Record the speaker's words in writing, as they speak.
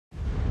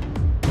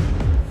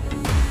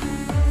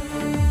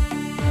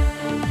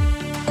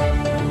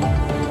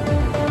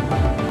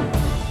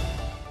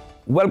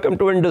Welcome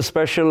to Indus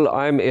Special.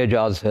 I'm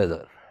Ejaz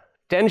Haider.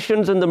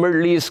 Tensions in the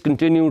Middle East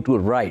continue to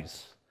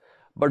rise.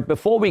 But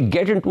before we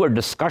get into a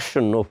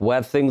discussion of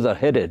where things are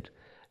headed,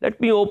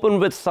 let me open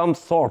with some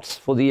thoughts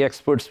for the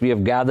experts we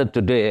have gathered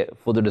today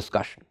for the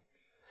discussion.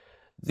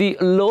 The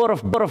allure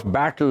of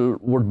battle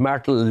would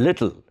matter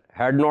little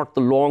had not the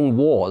long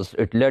wars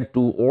it led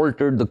to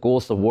altered the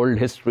course of world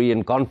history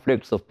in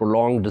conflicts of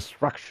prolonged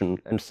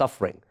destruction and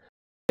suffering,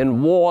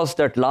 in wars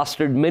that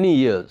lasted many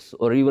years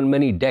or even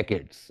many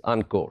decades,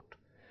 unquote.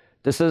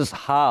 This is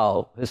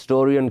how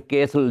historian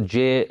Cathal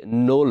J.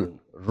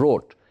 Nolan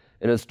wrote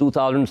in his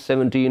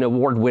 2017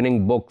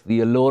 award-winning book,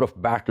 The Allure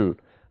of Battle,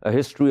 A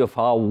History of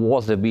How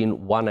Wars Have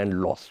Been Won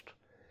and Lost.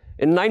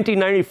 In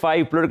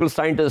 1995, political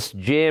scientist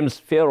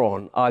James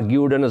Fearon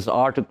argued in his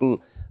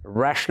article,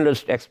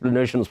 Rationalist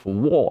Explanations for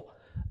War,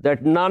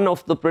 that none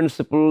of the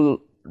principal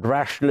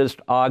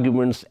rationalist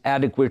arguments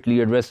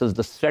adequately addresses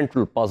the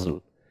central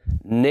puzzle,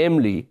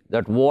 namely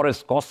that war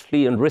is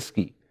costly and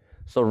risky.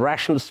 So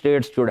rational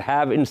states should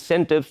have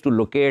incentives to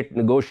locate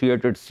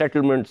negotiated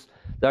settlements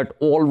that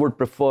all would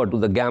prefer to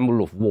the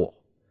gamble of war.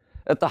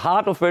 At the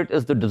heart of it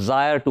is the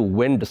desire to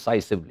win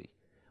decisively.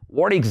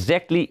 What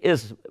exactly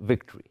is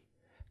victory?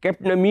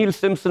 Captain Emil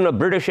Simpson, a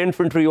British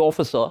infantry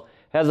officer,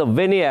 has a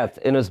vignette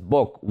in his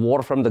book,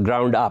 War from the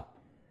Ground Up.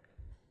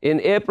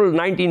 In April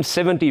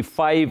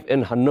 1975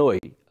 in Hanoi,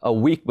 a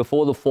week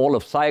before the fall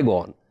of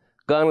Saigon,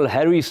 Colonel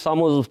Harry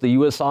Summers of the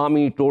US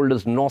Army told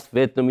his North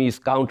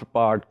Vietnamese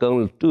counterpart,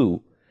 Colonel Tu,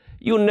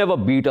 "You never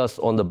beat us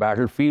on the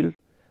battlefield,"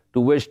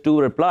 to which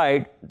Tu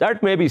replied,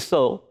 "That may be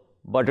so,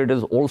 but it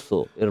is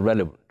also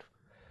irrelevant."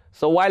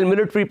 So while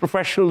military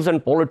professionals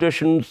and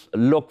politicians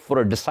look for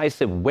a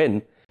decisive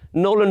win,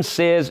 Nolan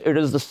says it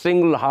is the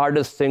single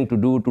hardest thing to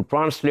do to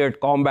translate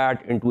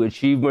combat into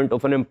achievement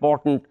of an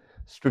important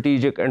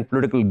strategic and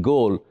political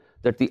goal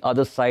that the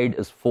other side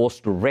is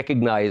forced to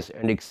recognize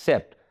and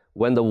accept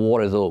when the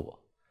war is over.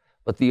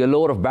 But the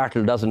allure of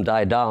battle doesn't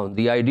die down.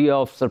 The idea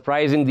of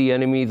surprising the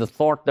enemy, the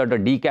thought that a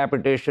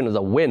decapitation is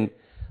a win,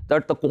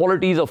 that the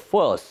qualities of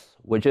force,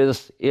 which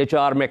is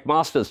H.R.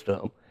 McMaster's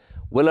term,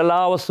 will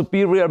allow a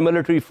superior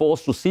military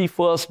force to see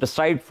first,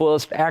 decide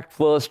first, act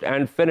first,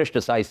 and finish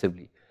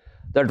decisively.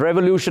 That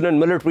revolution in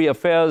military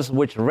affairs,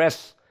 which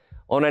rests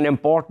on an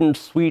important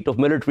suite of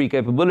military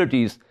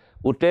capabilities,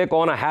 would take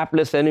on a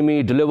hapless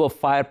enemy, deliver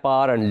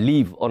firepower, and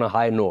leave on a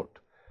high note.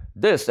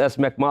 This, as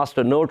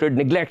McMaster noted,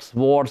 neglects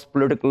war's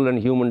political and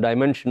human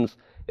dimensions.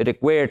 It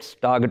equates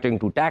targeting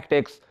to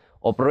tactics,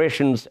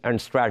 operations,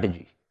 and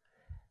strategy.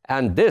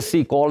 And this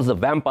he calls the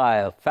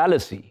vampire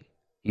fallacy.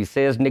 He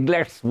says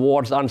neglects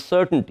war's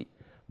uncertainty,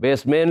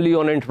 based mainly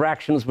on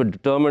interactions with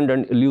determined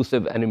and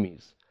elusive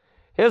enemies.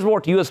 Here's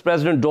what US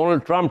President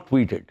Donald Trump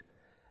tweeted.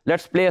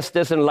 Let's place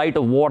this in light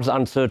of war's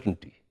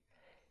uncertainty.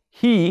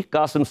 He,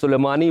 Qasem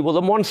Soleimani, was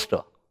a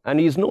monster, and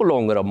he's no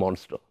longer a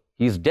monster.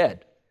 He's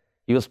dead.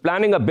 He was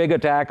planning a big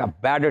attack, a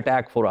bad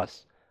attack for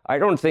us. I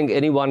don't think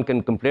anyone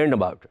can complain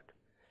about it.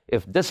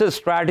 If this is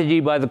strategy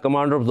by the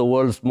commander of the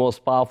world's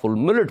most powerful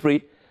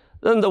military,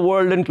 then the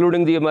world,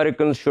 including the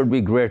Americans, should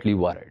be greatly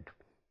worried.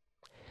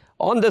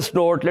 On this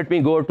note, let me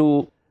go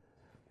to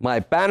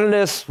my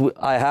panelists.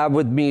 I have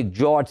with me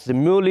George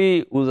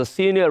Szamuely, who's a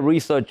senior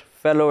research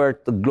fellow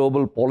at the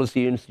Global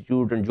Policy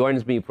Institute and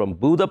joins me from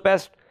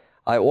Budapest.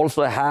 I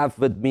also have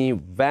with me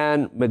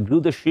Van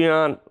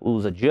Meguerditchian,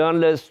 who's a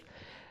journalist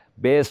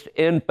based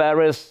in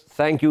Paris.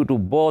 Thank you to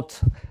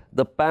both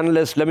the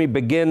panelists. Let me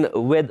begin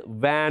with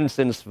Van,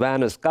 since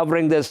Van is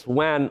covering this.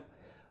 Van,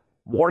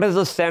 what is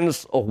the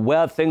sense of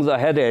where things are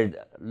headed?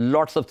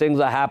 Lots of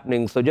things are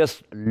happening, so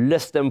just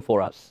list them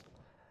for us.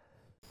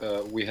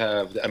 We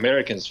have the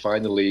Americans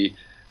finally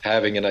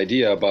having an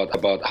idea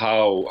about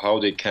how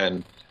they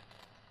can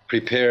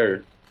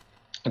prepare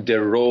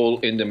their role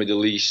in the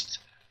Middle East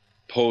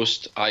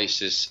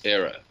post-ISIS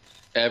era.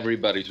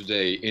 Everybody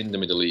today in the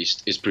Middle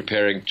East is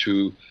preparing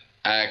to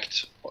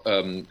act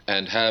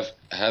and have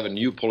a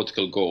new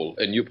political goal,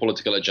 a new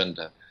political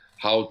agenda,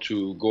 how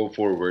to go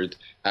forward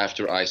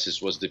after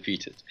ISIS was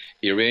defeated.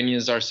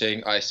 Iranians are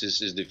saying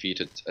ISIS is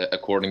defeated,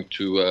 according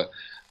to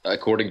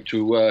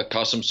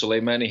Qasem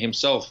Soleimani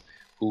himself,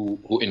 who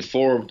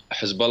informed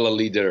Hezbollah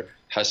leader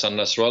Hassan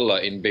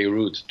Nasrallah in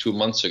Beirut 2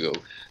 months ago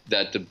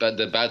that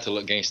the battle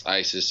against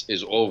ISIS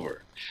is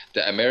over.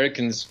 The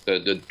Americans,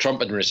 the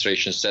Trump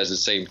administration says the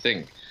same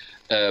thing.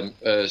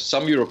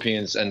 Some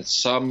Europeans and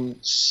some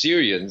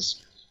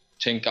Syrians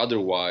think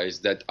otherwise,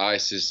 that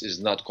ISIS is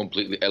not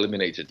completely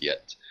eliminated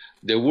yet.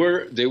 There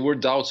were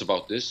doubts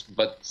about this,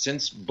 but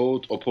since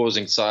both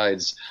opposing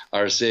sides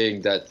are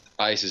saying that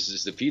ISIS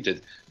is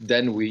defeated,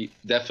 then we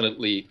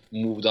definitely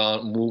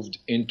moved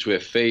into a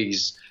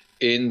phase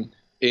in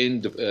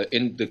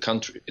the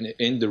country,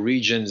 in the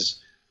region's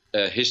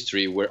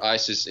history where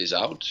ISIS is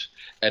out,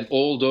 and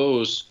all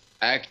those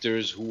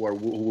actors who were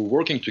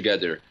working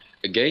together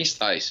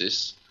against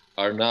ISIS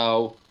are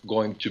now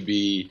going to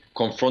be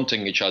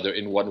confronting each other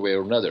in one way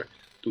or another.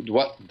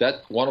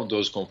 One of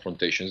those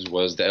confrontations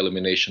was the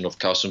elimination of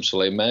Qasem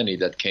Soleimani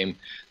that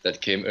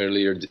came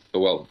earlier,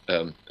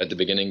 at the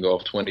beginning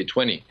of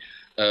 2020.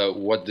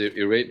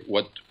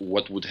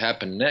 what would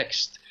happen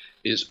next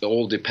is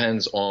all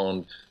depends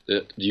on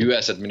the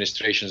U.S.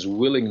 administration's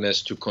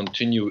willingness to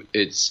continue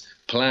its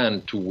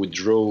plan to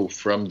withdraw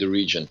from the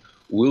region.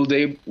 Will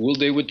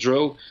they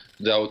withdraw?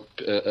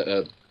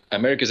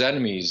 America's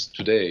enemies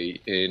today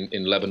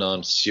in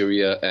Lebanon,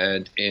 Syria,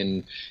 and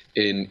in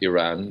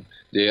Iran,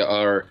 they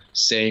are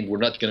saying we're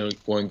not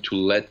going to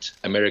let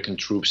American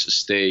troops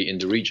stay in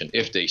the region.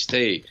 If they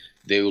stay,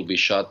 they will be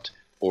shot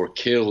or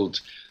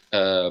killed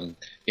in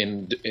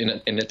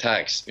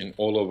attacks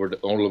all over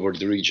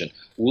the region.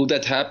 Will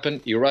that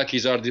happen?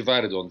 Iraqis are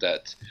divided on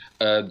that.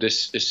 The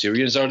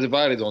Syrians are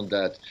divided on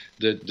that.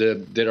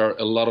 There are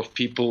a lot of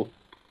people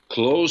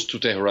close to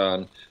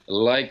Tehran,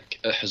 like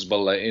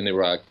Hezbollah in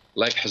Iraq,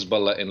 like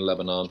Hezbollah in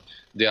Lebanon.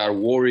 They are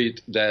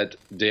worried that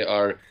they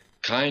are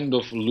kind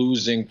of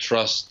losing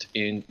trust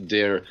in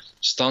their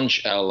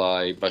staunch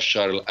ally,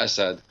 Bashar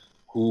al-Assad,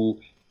 who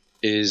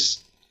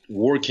is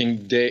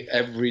working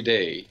every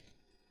day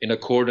in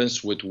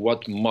accordance with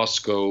what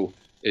Moscow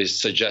is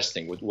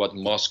suggesting, with what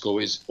Moscow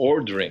is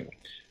ordering,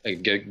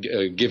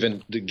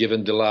 given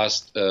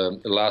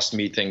the last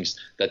meetings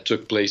that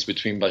took place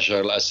between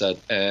Bashar al-Assad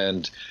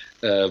and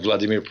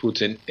Vladimir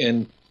Putin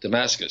in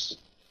Damascus.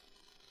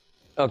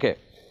 Okay,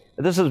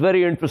 this is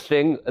very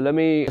interesting. Let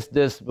me ask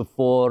this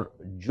before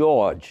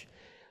George.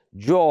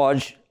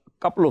 George, a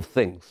couple of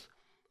things.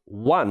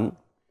 One,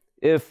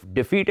 if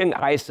defeating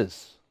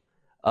ISIS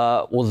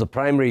was the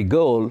primary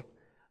goal,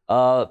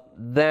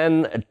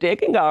 then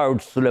taking out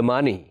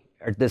Soleimani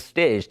at this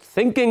stage,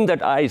 thinking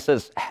that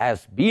ISIS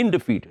has been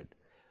defeated,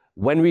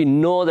 when we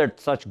know that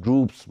such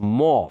groups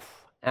morph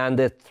and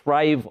they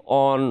thrive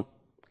on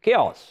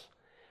chaos.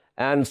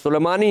 And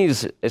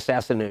Soleimani's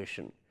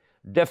assassination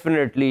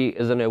definitely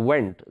is an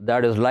event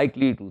that is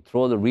likely to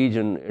throw the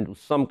region into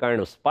some kind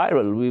of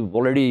spiral. We've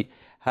already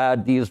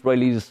had the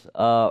Israelis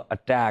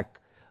attack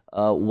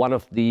one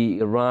of the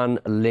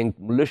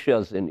Iran-linked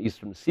militias in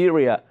eastern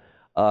Syria.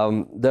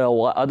 There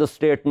are other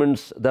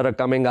statements that are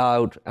coming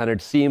out, and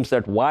it seems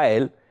that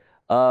while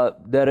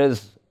there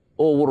is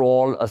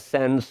overall a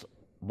sense,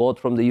 both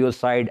from the US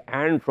side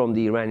and from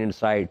the Iranian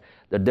side,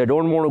 that they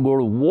don't want to go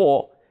to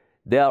war,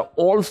 they are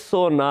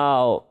also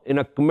now in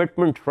a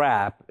commitment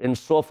trap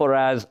insofar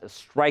as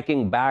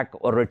striking back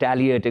or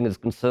retaliating is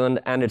concerned,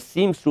 and it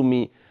seems to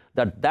me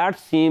that that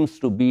seems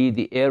to be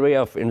the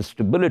area of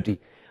instability.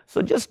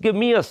 So just give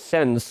me a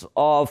sense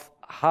of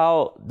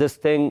how this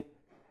thing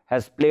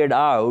has played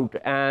out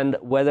and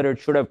whether it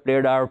should have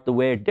played out the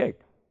way it did.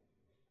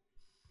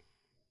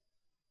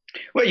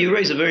 Well, you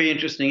raise a very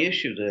interesting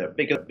issue there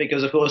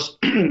because of course,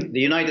 the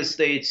United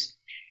States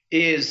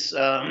is,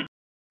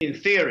 in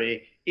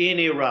theory, in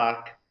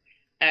Iraq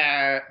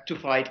to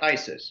fight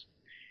ISIS.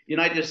 The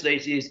United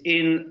States is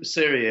in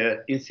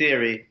Syria, in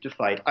theory, to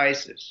fight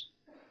ISIS.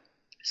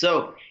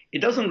 So it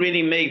doesn't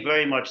really make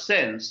very much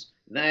sense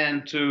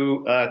then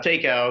to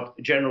take out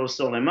General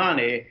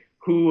Soleimani,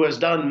 who has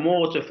done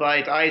more to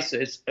fight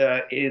ISIS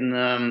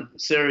in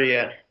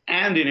Syria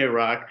and in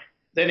Iraq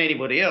than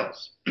anybody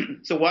else.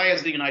 So why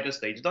has the United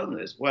States done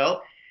this?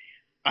 Well,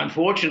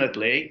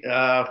 unfortunately,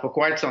 for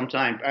quite some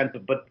time,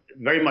 but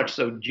very much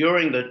so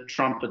during the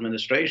Trump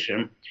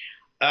administration,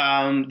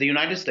 the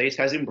United States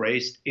has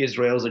embraced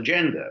Israel's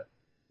agenda.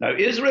 Now,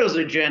 Israel's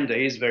agenda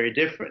is very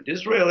different.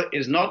 Israel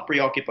is not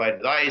preoccupied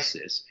with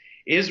ISIS.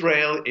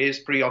 Israel is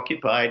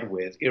preoccupied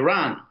with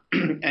Iran,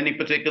 and in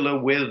particular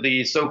with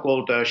the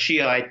so-called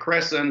Shiite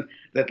crescent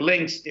that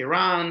links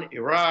Iran,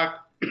 Iraq,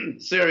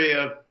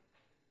 Syria,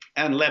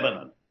 and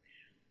Lebanon.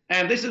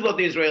 And this is what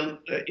Israel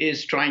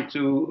is trying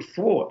to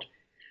thwart.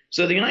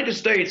 So the United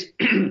States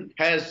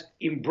has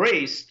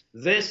embraced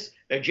this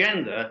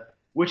agenda,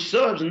 which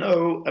serves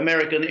no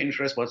American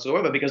interest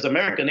whatsoever, because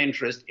American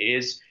interest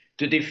is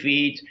to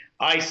defeat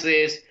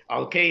ISIS,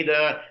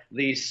 Al-Qaeda,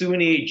 the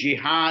Sunni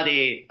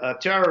jihadi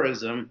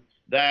terrorism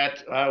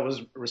that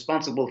was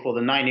responsible for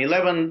the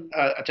 9/11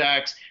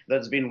 attacks,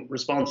 that's been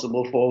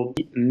responsible for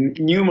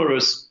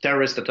numerous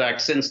terrorist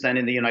attacks since then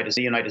in the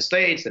United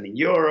States and in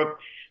Europe.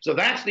 So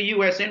that's the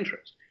U.S.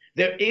 interest.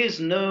 There is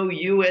no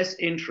U.S.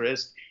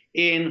 interest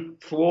in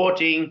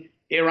thwarting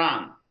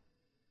Iran.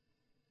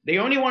 The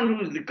only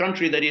the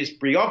country that is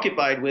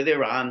preoccupied with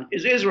Iran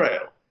is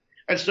Israel.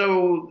 And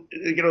so,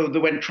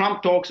 when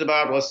Trump talks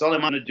about, well,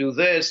 Soleimani would do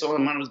this,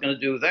 Soleimani was going to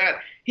do that,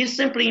 he's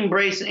simply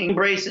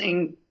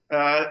embracing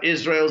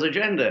Israel's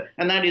agenda.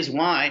 And that is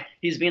why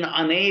he's been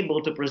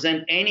unable to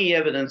present any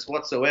evidence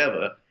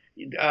whatsoever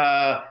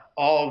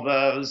of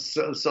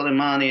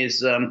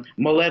Soleimani's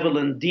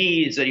malevolent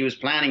deeds, that he was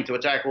planning to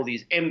attack all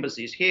these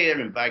embassies here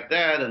in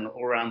Baghdad and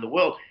all around the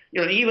world.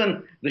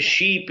 Even the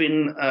sheep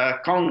in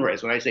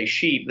Congress, when I say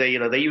sheep, they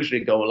usually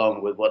go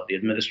along with what the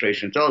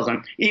administration tells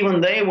them. Even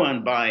they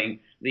weren't buying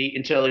the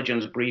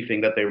intelligence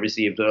briefing that they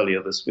received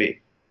earlier this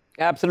week.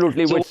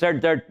 Absolutely, which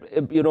said that,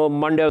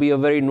 Monday will be a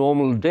very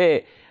normal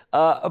day.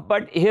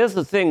 But here's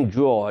the thing,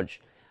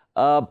 George.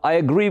 I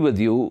agree with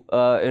you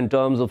in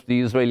terms of the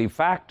Israeli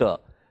factor.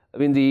 I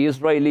mean, the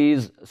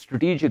Israelis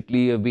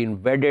strategically have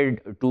been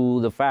wedded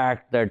to the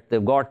fact that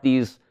they've got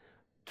these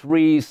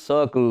three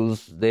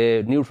circles.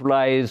 They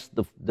neutralized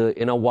the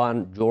inner one,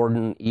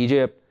 Jordan,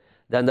 Egypt.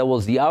 Then there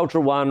was the outer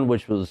one,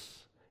 which was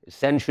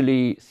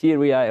essentially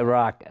Syria,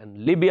 Iraq,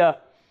 and Libya.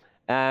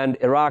 And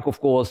Iraq, of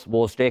course,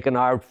 was taken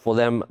out for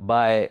them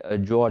by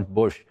George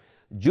Bush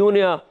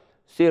Jr.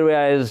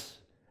 Syria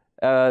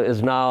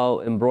is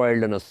now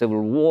embroiled in a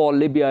civil war.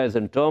 Libya is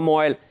in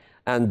turmoil,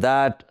 and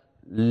that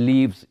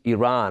leaves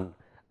Iran.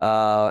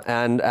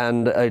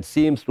 And it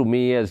seems to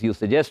me, as you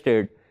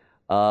suggested,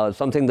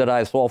 something that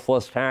I saw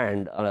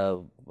firsthand,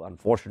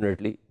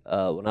 unfortunately,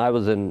 when I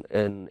was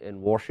in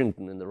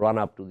Washington in the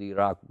run-up to the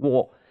Iraq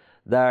war,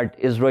 that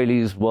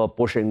Israelis were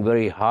pushing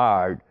very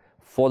hard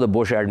for the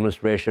Bush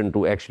administration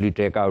to actually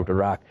take out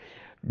Iraq.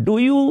 Do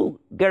you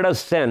get a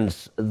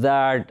sense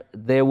that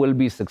they will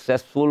be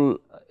successful,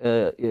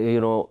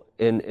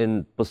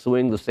 in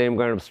pursuing the same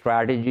kind of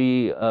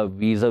strategy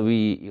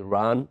vis-a-vis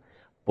Iran,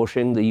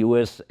 pushing the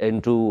U.S.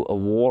 into a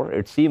war?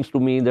 It seems to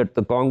me that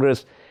the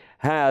Congress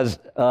has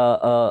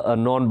a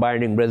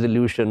non-binding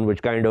resolution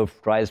which kind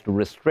of tries to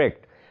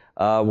restrict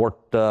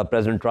what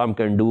President Trump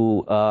can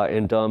do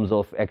in terms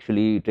of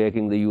actually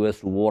taking the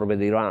U.S. to war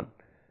with Iran.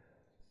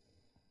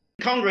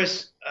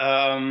 Congress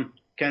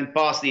can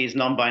pass these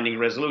non-binding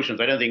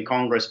resolutions. I don't think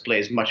Congress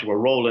plays much of a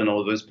role in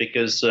all this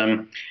because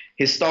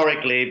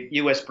historically,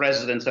 U.S.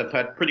 presidents have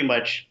had pretty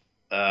much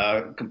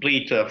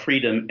complete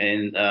freedom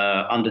in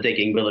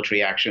undertaking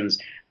military actions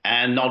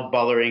and not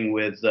bothering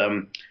with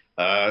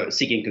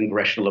seeking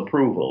congressional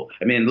approval.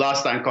 I mean,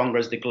 last time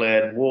Congress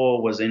declared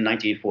war was in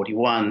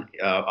 1941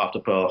 after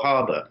Pearl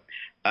Harbor.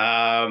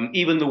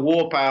 Even the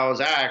War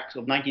Powers Act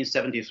of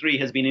 1973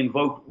 has been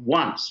invoked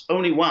once,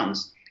 only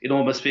once, in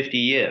almost 50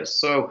 years.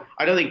 So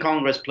I don't think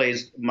Congress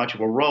plays much of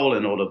a role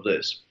in all of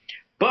this.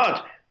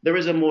 But there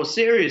is a more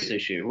serious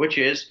issue, which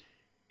is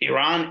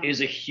Iran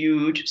is a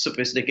huge,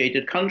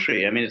 sophisticated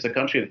country. I mean, it's a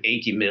country of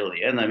 80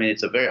 million. I mean,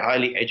 it's a very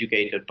highly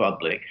educated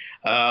public.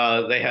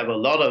 They have a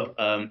lot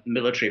of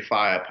military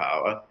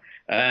firepower,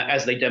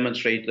 as they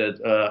demonstrated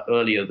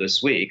earlier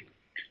this week.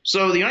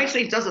 So the United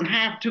States doesn't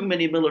have too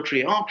many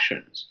military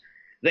options.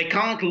 They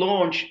can't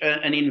launch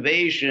an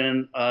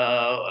invasion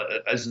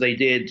as they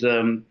did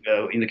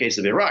in the case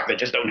of Iraq. They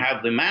just don't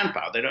have the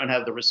manpower. They don't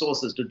have the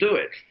resources to do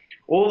it.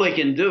 All they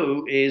can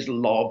do is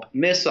lob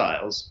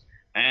missiles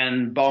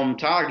and bomb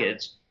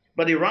targets.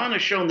 But Iran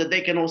has shown that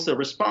they can also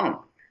respond.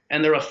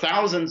 And there are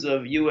thousands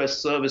of U.S.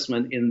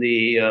 servicemen in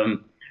the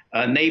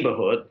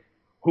neighborhood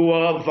who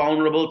are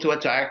vulnerable to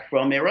attack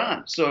from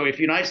Iran. So if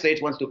the United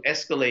States wants to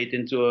escalate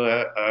into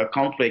a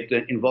conflict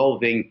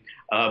involving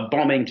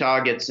bombing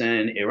targets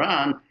in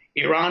Iran,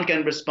 Iran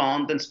can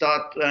respond and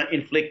start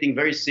inflicting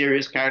very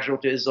serious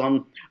casualties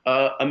on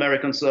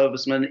American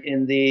servicemen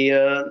in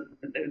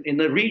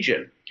the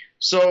region.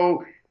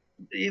 So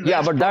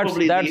yeah, but that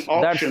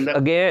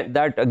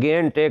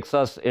again takes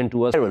us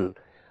into a spiral,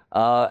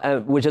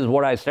 which is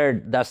what I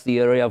said. That's the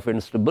area of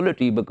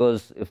instability,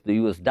 because if the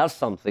U.S. does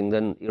something,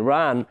 then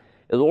Iran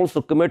is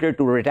also committed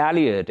to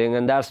retaliating,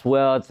 and that's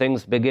where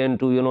things begin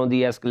to,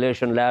 the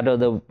escalation ladder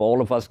that all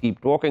of us keep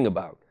talking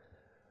about.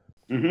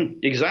 Mm-hmm.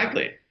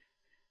 Exactly,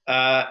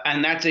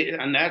 and that's it.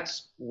 And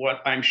that's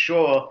what I'm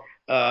sure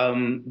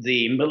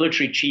the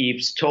military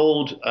chiefs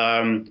told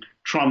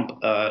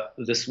Trump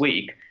this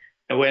week.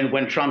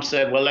 When Trump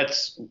said, well,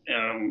 let's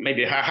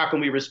maybe how can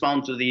we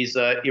respond to these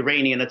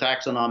Iranian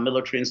attacks on our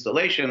military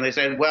installation? They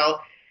said,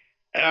 well,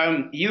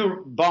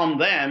 you bomb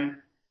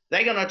them,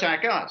 they're going to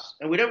attack us.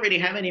 And we don't really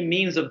have any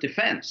means of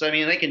defense. I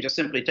mean, they can just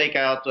simply take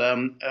out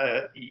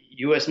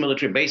U.S.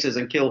 military bases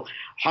and kill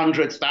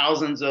hundreds,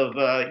 thousands of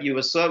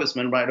U.S.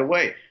 servicemen right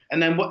away.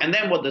 And then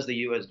what does the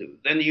U.S. do?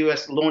 Then the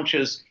U.S.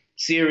 launches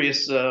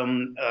serious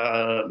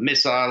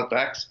missile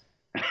attacks.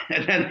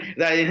 And then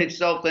that in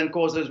itself then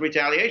causes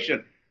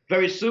retaliation.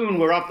 Very soon,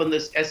 we're up on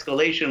this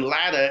escalation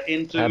ladder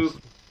into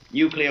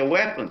nuclear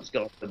weapons,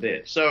 God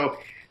forbid. So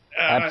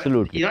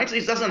absolutely, the United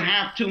States doesn't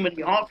have too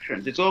many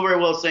options. It's all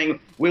very well saying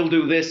we'll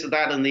do this,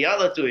 that, and the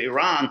other to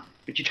Iran,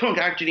 but you don't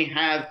actually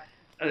have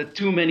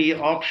too many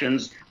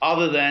options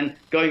other than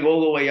going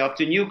all the way up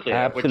to nuclear,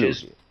 absolutely.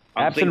 Which is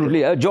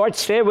absolutely. George,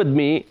 stay with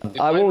me.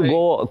 I will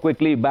go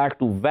quickly back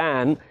to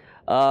Van.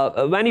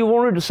 Van, you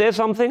wanted to say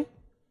something?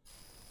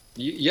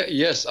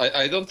 Yes,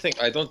 I don't think,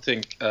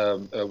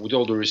 with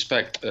all due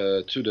respect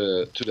to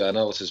the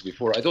analysis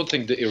before, I don't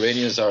think the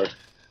Iranians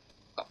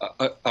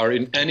are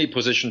in any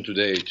position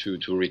today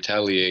to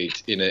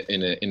retaliate in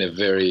a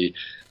very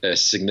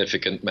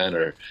significant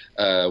manner.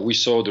 We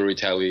saw the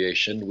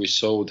retaliation. We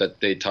saw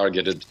that they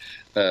targeted.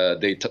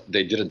 They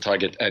didn't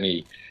target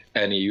any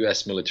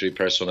U.S. military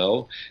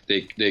personnel.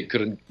 They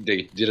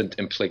didn't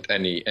inflict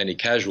any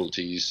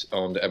casualties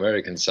on the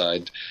American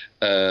side.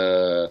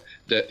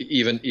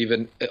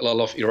 Even a lot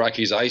of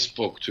Iraqis I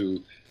spoke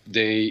to,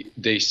 they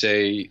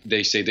say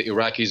the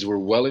Iraqis were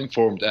well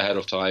informed ahead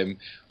of time,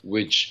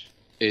 which,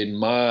 in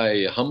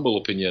my humble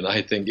opinion,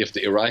 I think if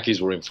the Iraqis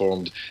were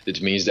informed,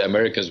 it means the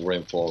Americans were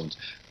informed.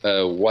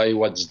 Why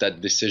was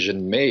that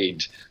decision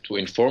made to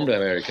inform the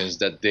Americans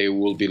that they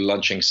will be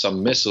launching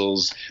some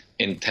missiles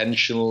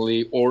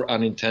intentionally or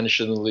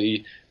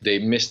unintentionally they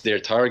missed their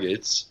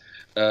targets,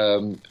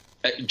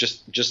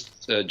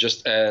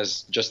 just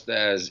as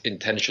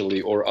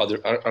intentionally or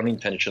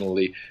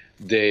unintentionally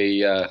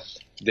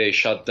they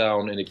shut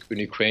down an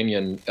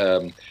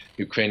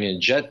Ukrainian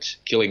jet,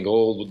 killing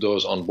all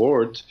those on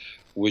board,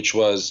 which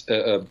was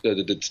the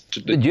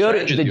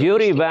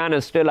jury ban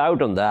is still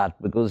out on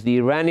that, because the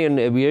Iranian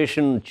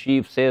aviation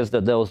chief says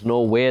that there was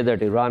no way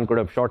that Iran could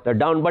have shot that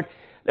down. But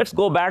let's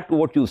go back to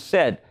what you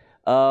said.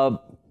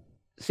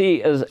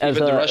 See, as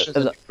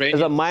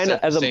a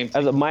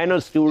minor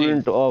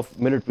student of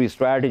military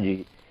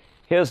strategy,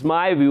 here's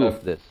my view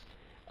of this.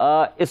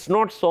 It's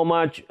not so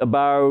much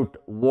about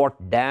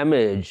what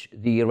damage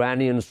the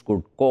Iranians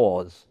could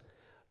cause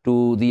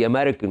to the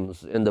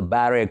Americans in the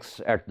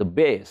barracks at the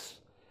base.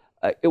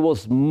 It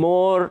was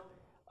more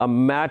a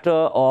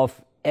matter of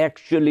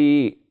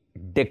actually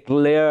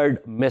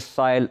declared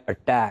missile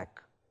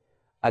attack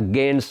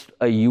against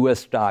a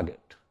US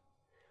target.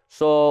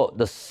 So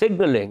the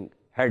signaling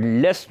had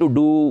less to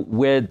do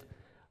with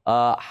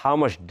how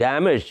much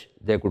damage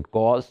they could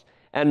cause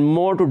and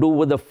more to do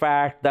with the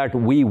fact that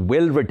we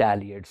will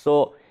retaliate.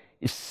 So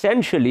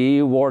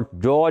essentially what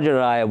George and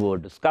I were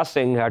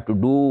discussing had to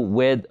do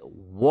with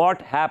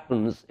what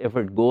happens if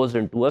it goes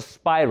into a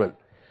spiral.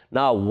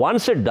 Now,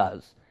 once it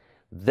does,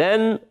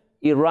 then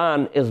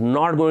Iran is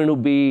not going to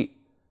be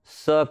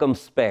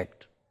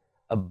circumspect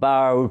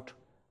about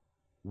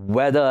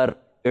whether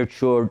it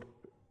should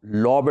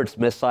lob its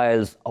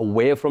missiles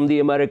away from the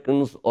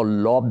Americans or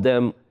lob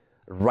them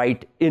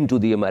right into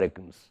the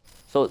Americans.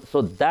 So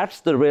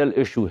that's the real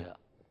issue here.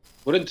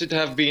 Wouldn't it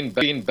have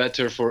been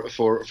better for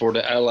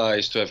the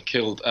Allies to have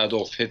killed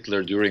Adolf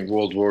Hitler during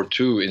World War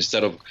II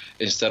instead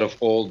of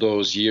all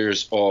those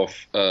years of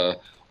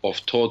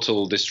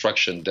total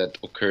destruction that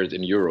occurred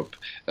in Europe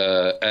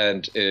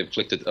and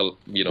inflicted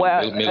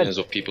millions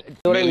of people.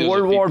 During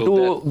World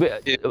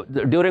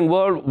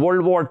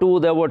War II,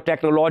 there were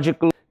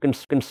technological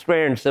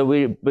constraints that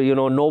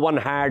no one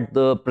had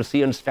the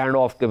prescient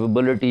standoff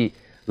capability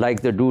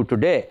like they do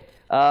today.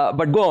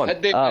 But go on.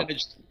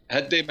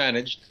 Had they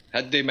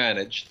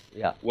managed,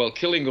 yeah. Well,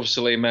 killing of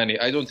Soleimani,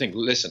 I don't think.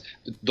 Listen,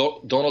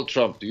 Donald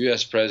Trump, the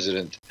U.S.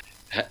 president,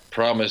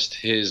 promised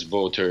his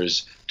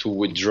voters to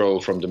withdraw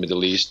from the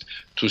Middle East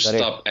to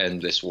stop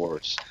endless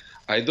wars.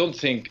 I don't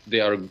think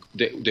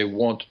they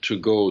want to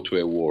go to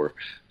a war.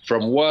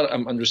 From what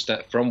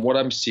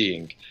I'm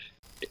seeing,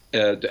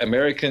 the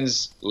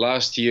Americans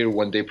last year,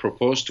 when they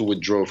proposed to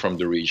withdraw from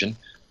the region,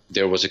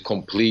 there was a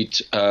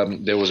complete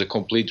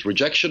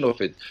rejection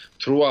of it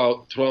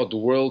throughout the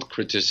world.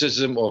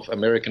 Criticism of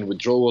American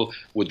withdrawal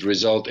would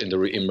result in the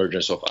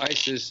re-emergence of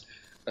ISIS.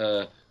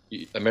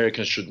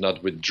 Americans should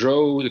not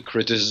withdraw. The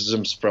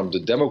criticisms from the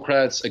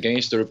Democrats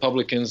against the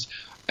Republicans,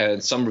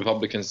 and some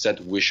Republicans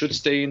said we should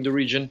stay in the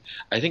region.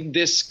 I think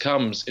this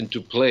comes into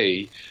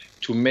play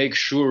to make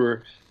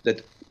sure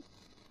that,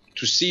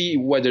 to see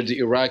whether the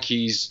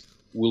Iraqis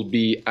will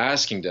be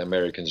asking the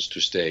Americans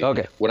to stay.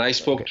 Okay. When I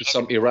spoke to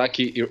some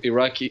Iraqi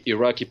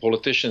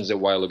politicians a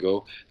while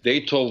ago, they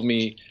told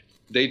me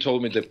the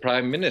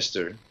prime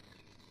minister,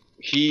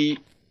 he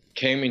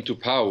came into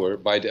power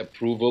by the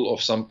approval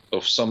of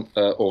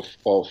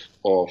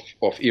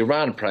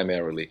Iran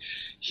primarily.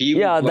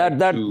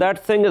 That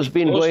thing has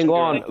been going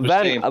on.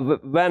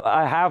 When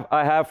I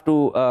have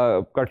to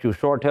cut you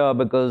short here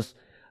because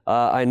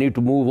I need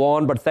to move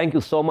on. But thank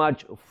you so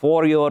much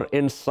for your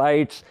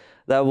insights.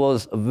 That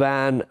was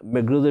Van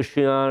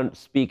Meguerditchian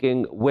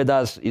speaking with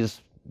us.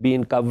 He's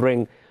been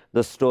covering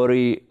the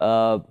story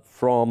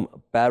from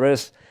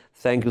Paris.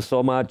 Thank you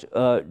so much.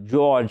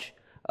 George,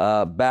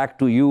 back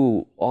to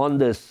you on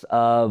this.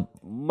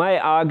 My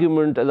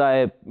argument, as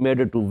I made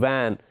it to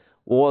Van,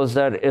 was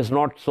that it's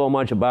not so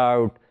much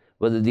about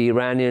whether the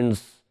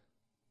Iranians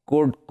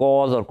could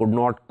cause or could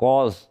not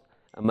cause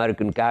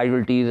American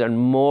casualties, and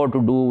more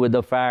to do with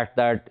the fact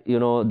that,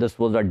 this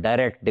was a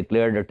direct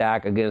declared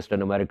attack against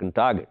an American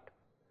target.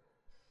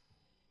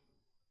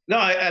 No,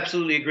 I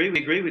absolutely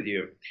agree with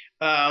you.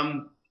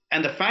 And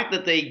the fact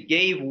that they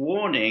gave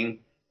warning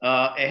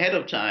ahead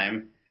of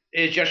time,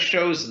 it just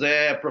shows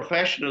their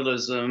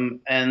professionalism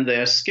and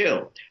their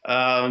skill.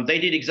 They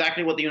did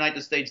exactly what the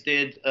United States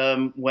did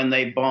when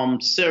they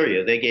bombed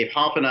Syria. They gave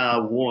half an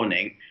hour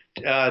warning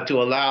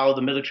to allow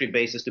the military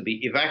bases to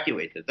be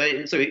evacuated.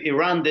 So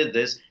Iran did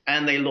this,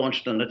 and they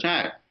launched an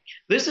attack.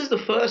 This is the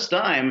first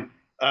time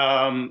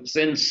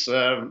since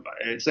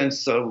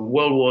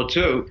World War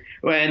II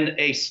when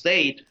a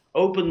state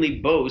openly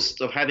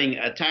boasts of having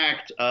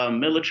attacked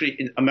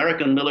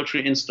American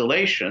military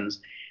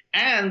installations,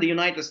 and the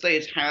United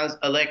States has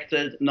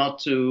elected not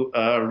to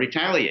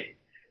retaliate,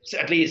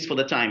 at least for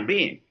the time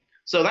being.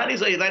 So that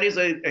is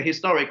a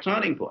historic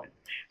turning point.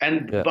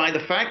 And by the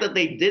fact that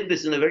they did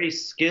this in a very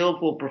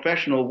skillful,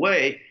 professional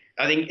way,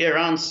 I think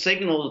Iran's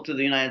signal to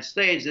the United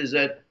States is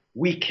that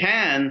we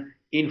can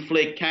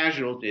inflict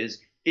casualties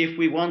if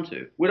we want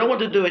to. We don't want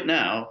to do it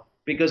now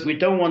because we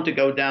don't want to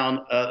go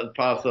down a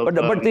path of. But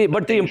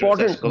the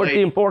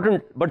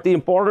important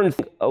thing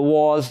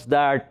was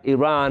that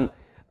Iran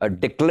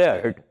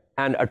declared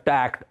and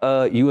attacked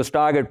a U.S.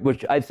 target,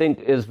 which I think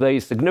is very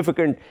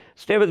significant.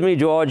 Stay with me,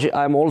 George.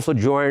 I'm also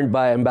joined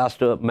by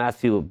Ambassador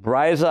Mathew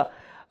Bryza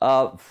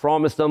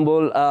from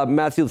Istanbul.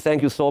 Mathew,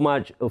 thank you so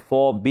much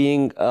for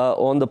being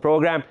on the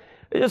program.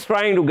 We're just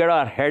trying to get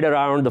our head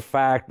around the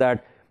fact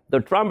that the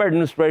Trump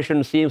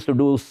administration seems to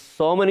do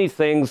so many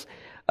things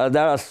that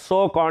are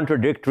so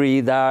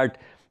contradictory that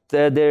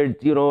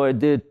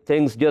the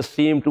things just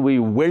seem to be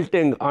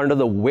wilting under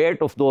the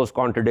weight of those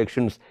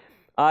contradictions.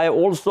 I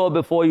also,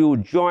 before you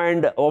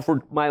joined,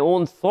 offered my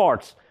own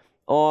thoughts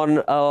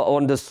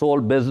on this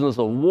whole business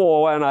of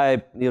war,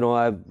 and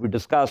we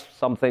discussed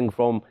something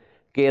from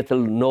Cathal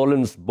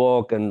Nolan's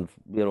book and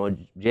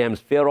James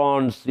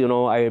Fearon's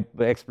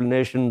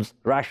explanations,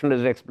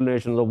 rationalist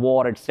explanations of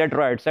war,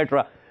 etc.,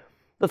 etc.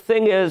 The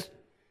thing is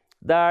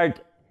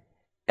that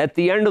at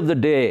the end of the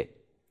day,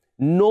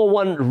 no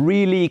one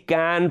really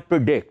can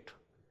predict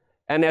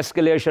an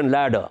escalation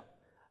ladder.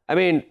 I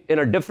mean, in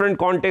a different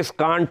context,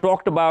 Khan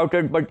talked about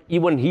it, but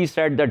even he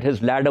said that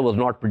his ladder was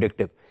not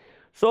predictive.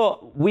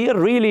 So we are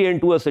really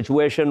into a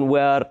situation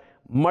where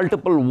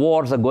multiple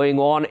wars are going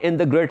on in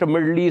the greater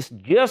Middle East,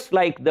 just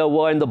like there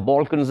were in the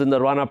Balkans in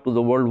the run-up to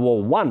the World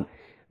War I.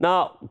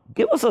 Now,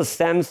 give us a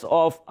sense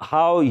of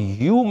how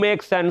you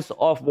make sense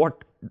of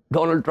what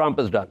Donald Trump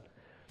has done.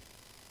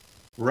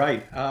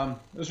 Right.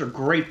 Those are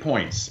great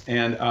points.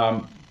 And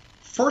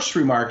first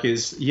remark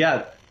is,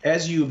 yeah,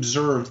 as you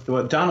observed,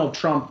 Donald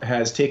Trump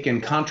has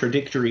taken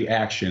contradictory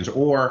actions,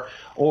 or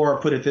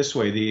put it this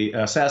way, the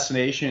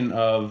assassination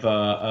of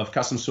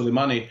Qasem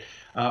Soleimani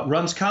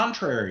runs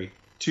contrary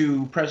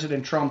to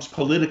President Trump's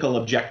political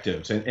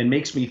objectives, and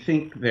makes me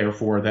think,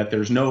 therefore, that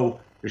there's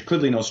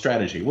clearly no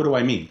strategy. What do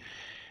I mean?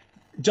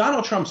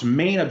 Donald Trump's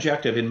main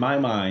objective, in my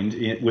mind,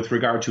 with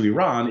regard to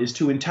Iran, is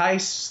to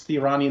entice the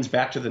Iranians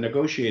back to the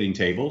negotiating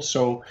table.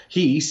 So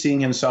he,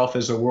 seeing himself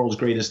as the world's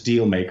greatest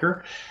deal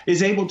maker,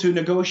 is able to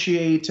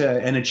negotiate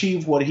and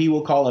achieve what he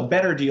will call a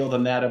better deal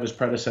than that of his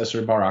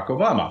predecessor, Barack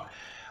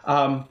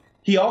Obama.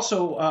 He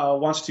also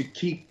wants to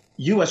keep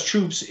U.S.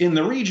 troops in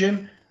the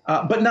region,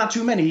 but not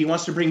too many. He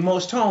wants to bring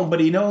most home, but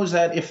he knows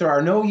that if there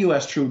are no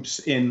U.S. troops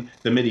in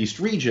the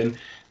Mideast region,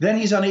 then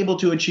he's unable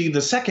to achieve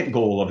the second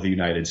goal of the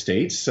United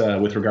States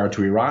with regard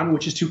to Iran,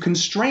 which is to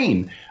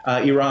constrain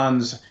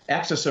Iran's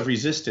axis of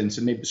resistance,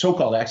 and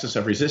so-called axis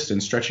of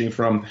resistance, stretching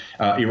from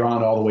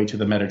Iran all the way to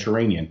the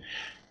Mediterranean.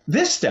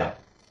 This step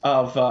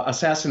of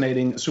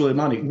assassinating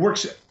Soleimani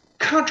works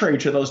contrary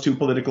to those two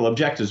political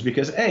objectives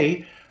because,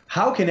 A,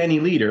 how can any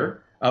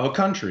leader of a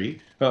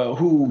country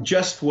who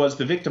just was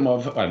the victim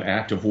of an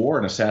act of war,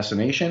 an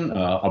assassination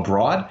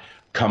abroad,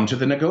 come to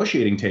the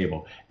negotiating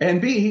table? And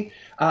B,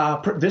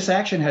 this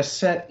action has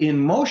set in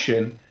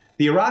motion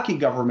the Iraqi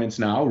government's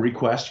now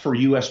request for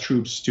U.S.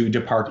 troops to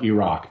depart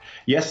Iraq.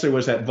 Yes, there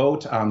was that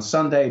vote on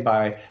Sunday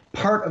by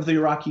part of the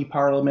Iraqi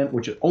parliament,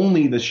 which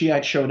only the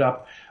Shiites showed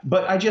up.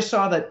 But I just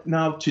saw that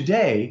now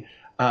today,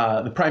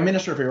 the prime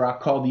minister of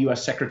Iraq called the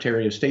U.S.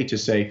 Secretary of State to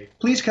say,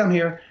 please come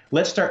here.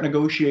 Let's start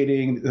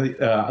negotiating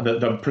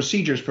the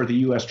procedures for the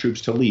U.S.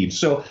 troops to leave.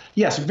 So,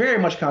 yes, very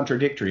much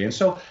contradictory. And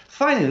so,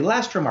 finally,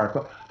 last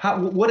remark,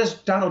 what does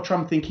Donald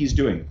Trump think he's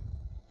doing?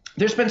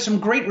 There's been some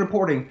great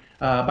reporting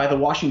by the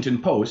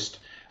Washington Post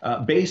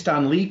based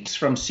on leaks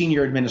from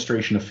senior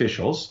administration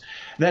officials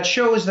that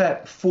shows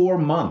that for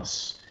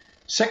months,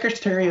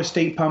 Secretary of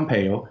State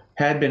Pompeo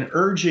had been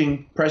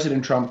urging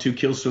President Trump to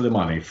kill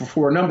Soleimani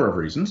for a number of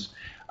reasons.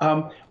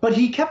 But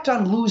he kept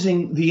on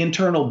losing the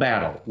internal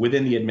battle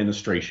within the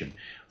administration.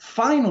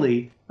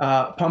 Finally,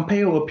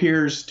 Pompeo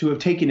appears to have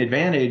taken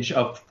advantage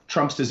of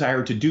Trump's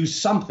desire to do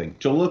something,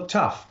 to look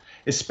tough,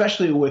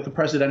 especially with the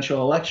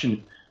presidential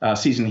election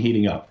season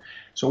heating up.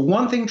 So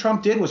one thing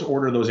Trump did was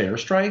order those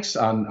airstrikes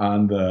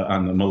on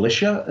the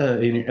militia,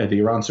 the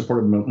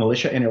Iran-supported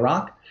militia in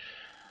Iraq.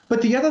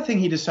 But the other thing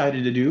he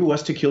decided to do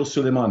was to kill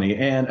Soleimani.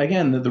 And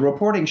again, the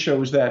reporting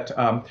shows that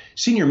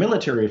senior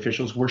military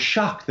officials were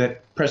shocked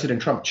that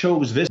President Trump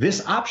chose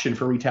this option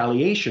for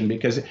retaliation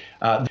because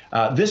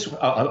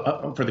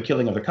for the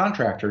killing of the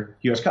contractor,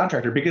 U.S.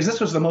 contractor, because this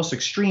was the most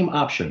extreme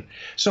option.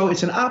 So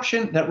it's an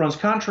option that runs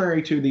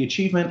contrary to the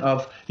achievement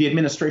of the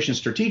administration's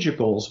strategic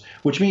goals,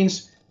 which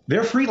means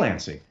they're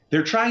freelancing.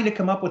 They're trying to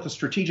come up with a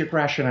strategic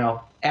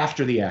rationale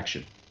after the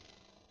action.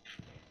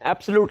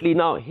 Absolutely.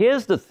 Now,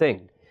 here's the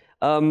thing.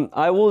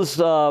 I was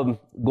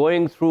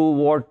going through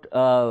what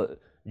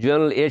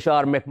General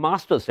H.R.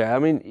 McMaster said. I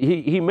mean,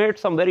 he made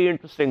some very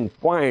interesting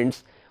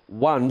points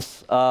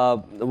once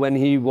when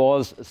he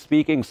was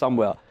speaking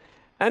somewhere.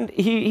 And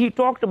he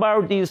talked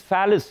about these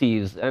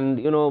fallacies.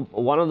 And,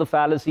 one of the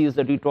fallacies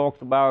that he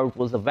talked about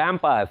was the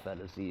vampire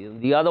fallacy.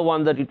 And the other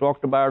one that he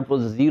talked about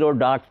was the 0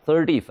 dark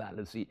 30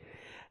 fallacy.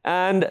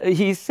 And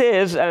he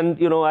says,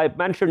 and, I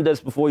mentioned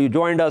this before you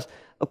joined us,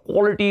 the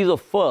qualities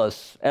of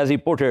first, as he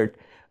put it,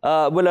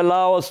 will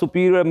allow a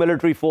superior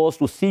military force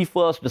to see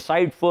first,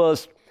 decide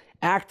first,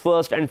 act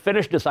first, and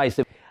finish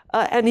decisive.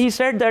 And he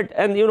said that,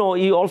 and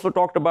he also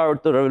talked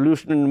about the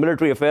revolution in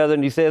military affairs,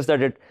 and he says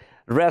that it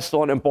rests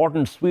on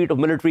important suite of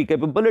military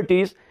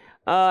capabilities,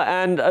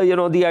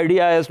 The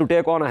idea is to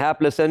take on a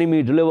hapless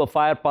enemy, deliver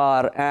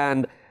firepower,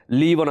 and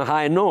leave on a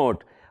high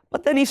note.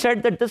 But then he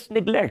said that this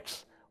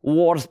neglects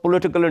war's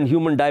political and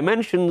human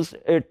dimensions.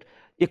 It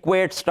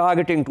equates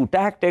targeting to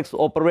tactics,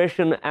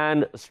 operation,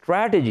 and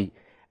strategy.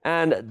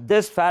 And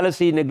this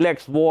fallacy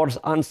neglects war's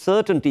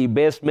uncertainty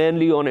based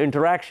mainly on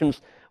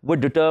interactions with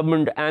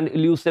determined and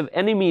elusive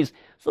enemies.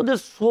 So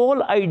this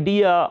whole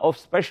idea of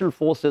special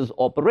forces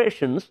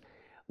operations,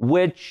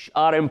 which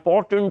are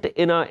important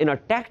in a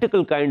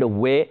tactical kind of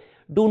way,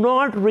 do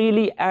not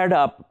really add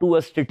up to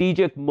a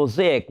strategic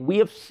mosaic. We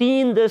have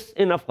seen this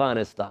in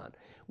Afghanistan.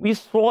 We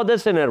saw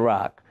this in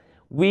Iraq.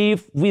 We're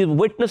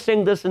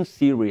witnessing this in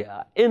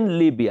Syria, in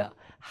Libya.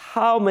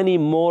 How many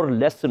more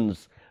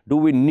lessons do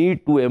we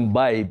need to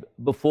imbibe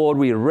before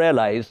we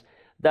realize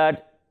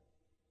that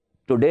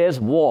today's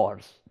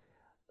wars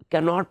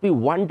cannot be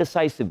won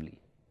decisively?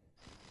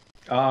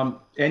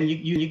 And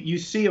you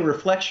see a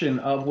reflection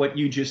of what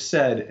you just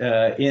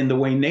said in the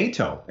way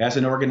NATO, as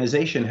an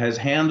organization, has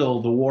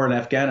handled the war in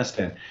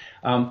Afghanistan.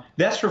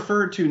 That's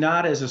referred to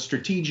not as a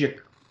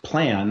strategic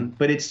plan,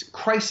 but it's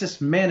crisis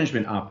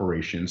management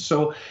operations.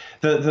 So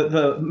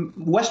the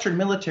Western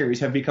militaries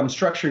have become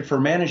structured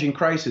for managing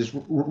crisis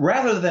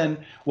rather than,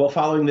 well,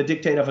 following the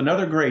dictate of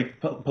another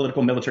great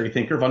political military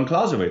thinker, von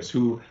Clausewitz,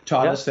 who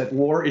taught us that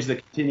war is the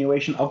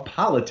continuation of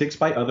politics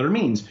by other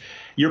means.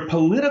 Your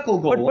political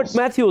goals. But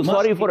Mathew,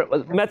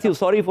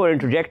 sorry for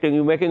interjecting.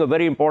 You're making a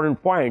very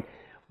important point.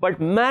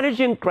 But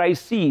managing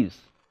crises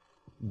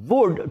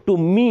would, to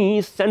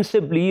me,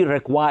 sensibly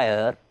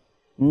require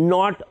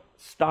not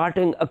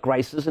starting a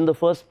crisis in the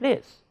first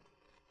place.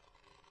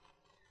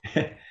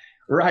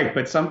 Right,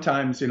 but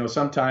sometimes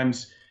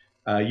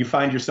you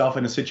find yourself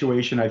in a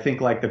situation, I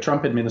think, like the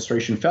Trump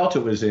administration felt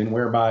it was in,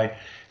 whereby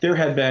there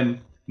had been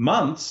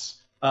months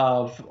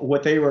of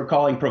what they were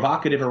calling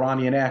provocative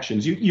Iranian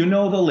actions. You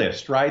know the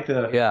list, right?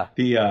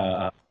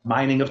 The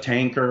mining of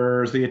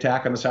tankers, the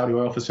attack on the Saudi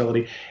oil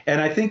facility.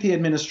 And I think the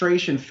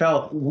administration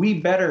felt we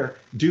better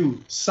do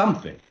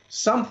something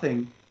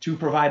to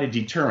provide a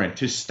deterrent,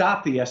 to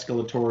stop the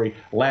escalatory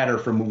ladder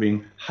from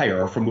moving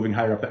higher, or from moving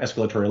higher up the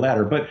escalatory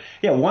ladder. But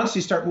yeah, once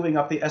you start moving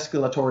up the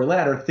escalatory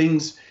ladder,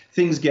 things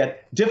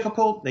get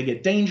difficult, they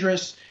get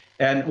dangerous.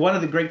 And one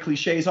of the great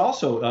cliches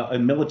also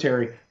in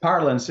military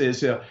parlance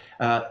is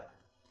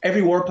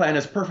every war plan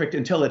is perfect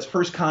until its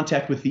first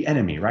contact with the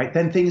enemy, right?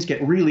 Then things get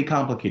really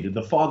complicated.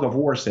 The fog of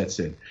war sets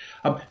in.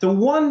 The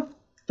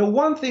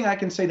one thing I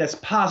can say that's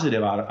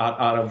positive out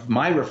of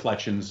my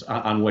reflections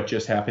on what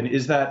just happened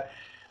is that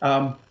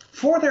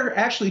for there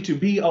actually to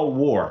be a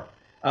war,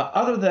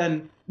 other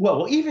than,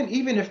 well,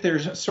 even if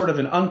there's sort of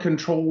an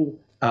uncontrolled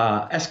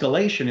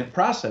escalation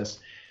process,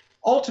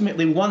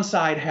 ultimately one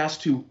side has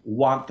to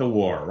want the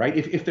war, right?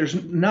 If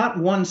there's not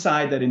one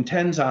side that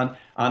intends on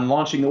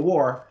launching a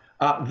war,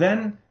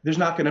 then there's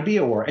not going to be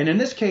a war. And in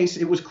this case,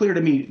 it was clear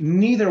to me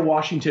neither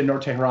Washington nor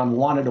Tehran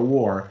wanted a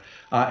war.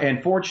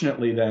 And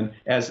fortunately then,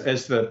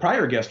 as the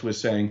prior guest was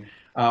saying,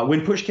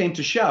 when push came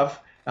to shove,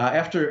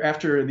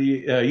 after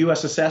the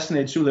U.S.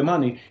 assassinated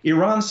Soleimani,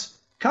 Iran's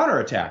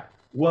counterattack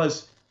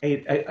was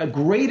a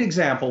great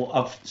example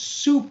of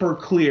super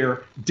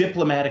clear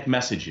diplomatic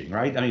messaging,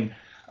 right? I mean,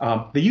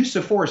 the use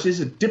of force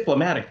is a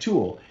diplomatic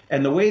tool,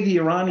 and the way the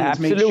Iranians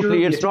make sure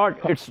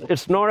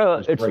it's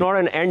not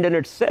an end in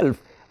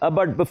itself.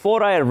 But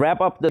before I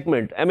wrap up the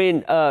segment, I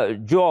mean,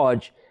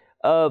 George,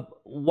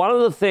 one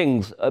of the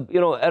things,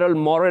 Errol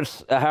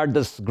Morris had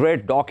this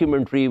great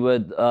documentary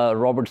with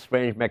Robert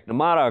Strange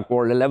McNamara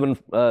called 11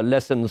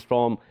 Lessons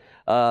from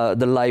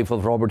the Life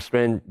of Robert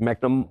Strange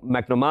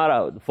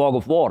McNamara, The Fog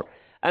of War.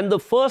 And the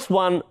first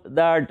one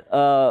that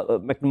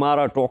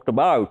McNamara talked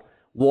about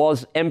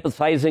was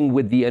empathizing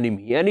with the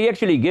enemy. And he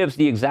actually gives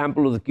the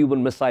example of the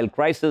Cuban Missile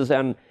Crisis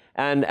and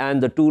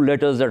the 2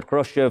 letters that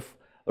Khrushchev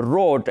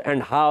wrote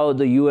and how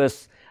the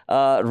U.S.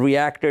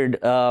 reacted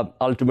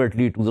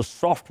ultimately to the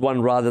soft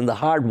one rather than the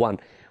hard one.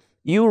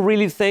 You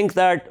really think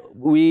that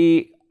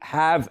we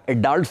have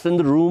adults in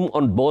the room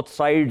on both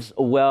sides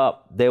where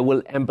they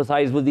will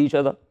empathize with each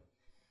other?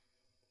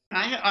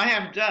 I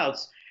have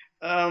doubts.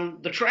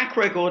 The track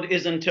record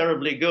isn't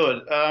terribly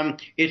good.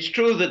 It's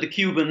true that the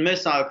Cuban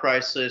Missile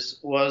Crisis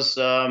was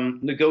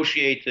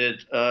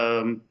negotiated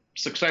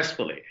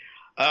successfully.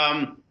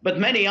 But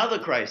many other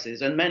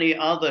crises and many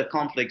other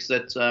conflicts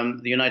that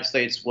the United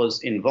States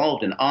was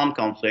involved in, armed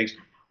conflicts,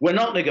 were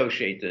not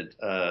negotiated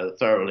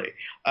thoroughly.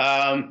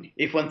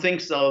 If one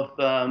thinks of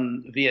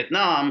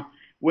Vietnam,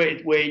 where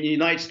the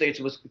United States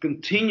was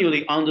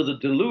continually under the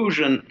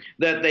delusion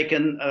that they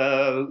can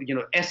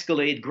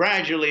escalate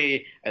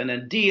gradually and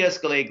then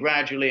de-escalate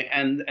gradually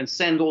and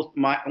send all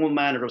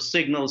manner of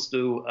signals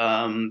to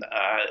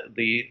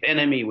the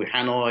enemy with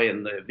Hanoi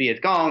and the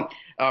Viet Cong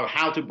of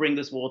how to bring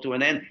this war to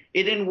an end.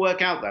 It didn't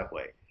work out that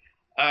way.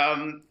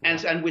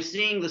 And we're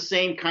seeing the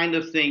same kind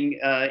of thing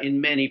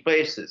in many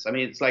places. I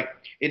mean,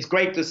 it's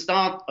great to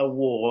start a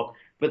war,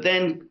 but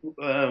then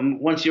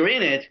once you're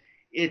in it,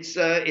 it's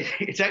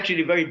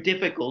actually very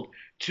difficult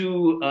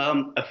to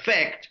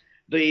affect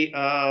the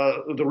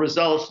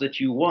results that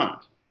you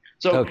want.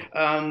 So Okay.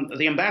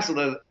 the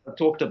ambassador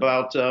talked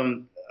about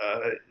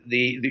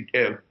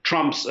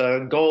Trump's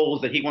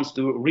goals, that he wants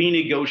to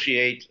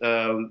renegotiate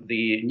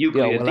the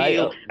nuclear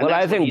deal.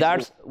 I think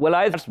that's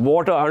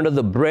water under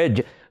the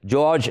bridge,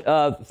 George.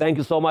 Thank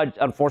you so much.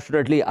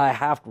 Unfortunately, I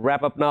have to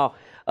wrap up now.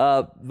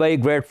 Very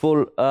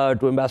grateful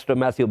to Ambassador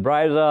Mathew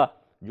Bryza,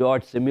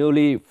 George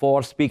Szamuely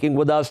for speaking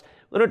with us.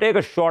 We're going to take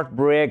a short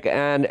break,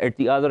 and at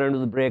the other end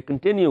of the break,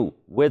 continue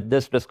with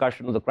this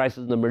discussion of the crisis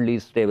in the Middle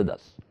East. Stay with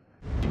us.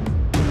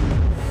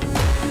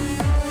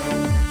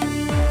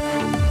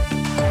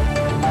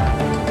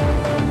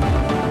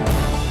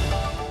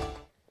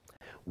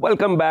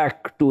 Welcome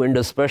back to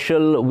Indus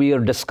Special. We are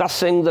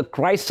discussing the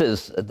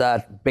crisis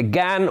that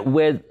began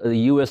with the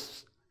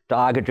U.S.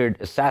 targeted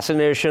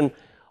assassination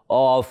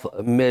of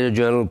Major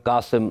General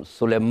Qasem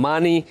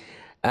Soleimani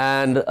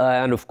and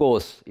of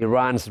course,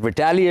 Iran's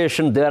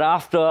retaliation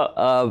thereafter.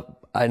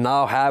 I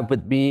now have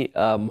with me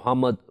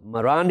Mohammad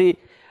Marandi,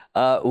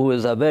 who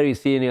is a very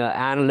senior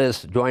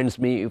analyst, joins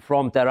me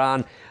from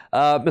Tehran.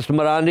 Mr.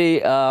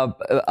 Marandi,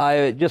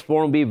 I just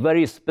want to be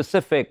very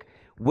specific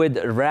with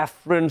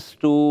reference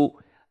to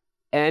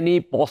any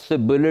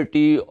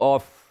possibility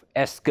of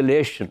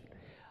escalation.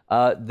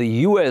 The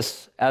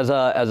U.S. as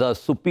a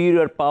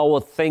superior power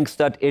thinks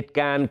that it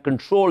can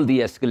control the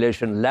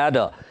escalation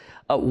ladder.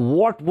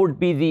 What would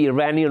be the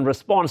Iranian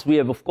response? We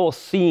have, of course,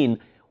 seen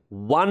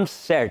one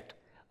set,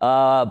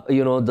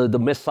 the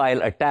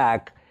missile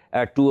attack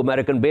at 2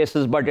 American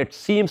bases, but it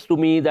seems to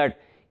me that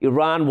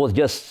Iran was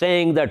just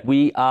saying that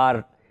we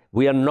are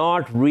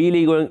not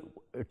really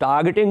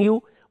targeting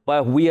you,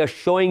 but we are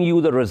showing you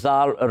the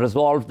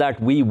resolve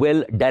that we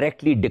will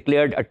directly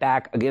declared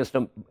attack against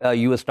a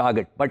U.S.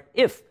 target. But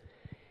if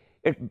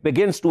it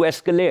begins to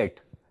escalate,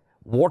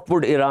 what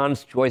would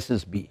Iran's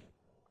choices be?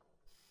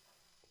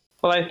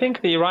 Well, I think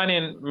the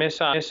Iranian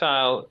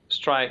missile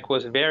strike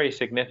was very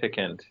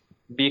significant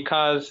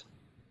because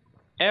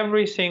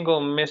every single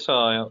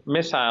missile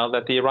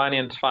that the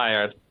Iranians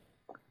fired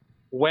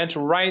went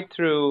right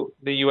through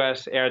the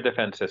U.S. air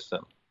defense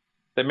system.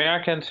 The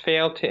Americans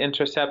failed to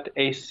intercept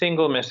a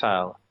single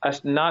missile.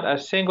 Not a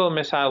single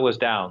missile was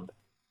downed.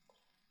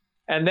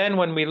 And then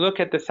when we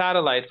look at the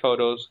satellite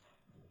photos,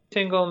 a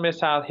single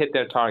missile hit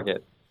their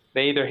target.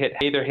 They either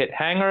hit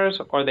hangars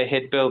or they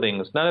hit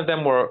buildings. None of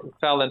them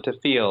fell into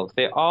fields.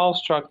 They all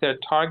struck their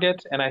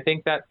targets, and I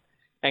think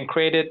and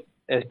created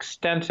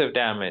extensive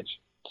damage.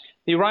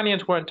 The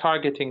Iranians weren't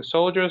targeting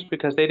soldiers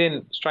because they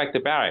didn't strike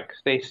the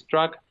barracks. They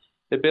struck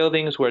the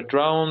buildings where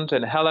drones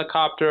and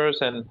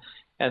helicopters and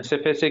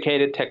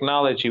sophisticated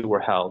technology were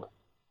held,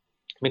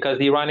 because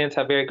the Iranians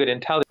have very good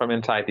intelligence from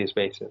inside these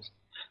bases.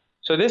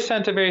 So this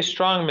sent a very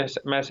strong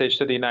message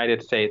to the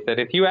United States that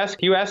if you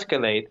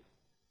escalate,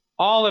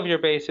 all of your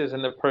bases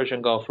in the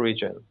Persian Gulf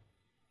region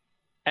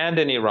and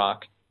in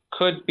Iraq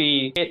could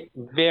be hit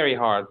very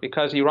hard,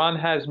 because Iran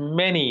has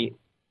many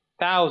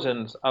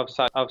thousands of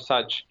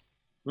such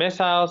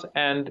missiles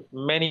and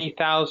many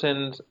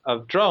thousands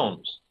of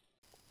drones.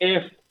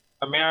 If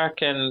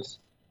Americans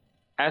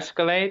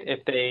escalate,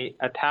 if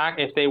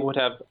they would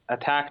have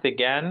attacked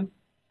again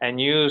and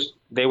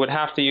they would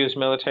have to use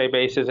military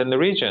bases in the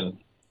region.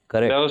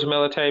 Correct. Those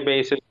military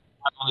bases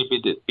not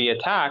only be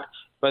attacked,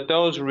 but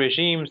those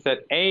regimes that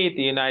aid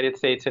the United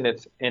States in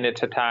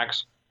its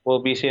attacks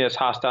will be seen as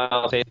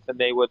hostile states, and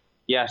they would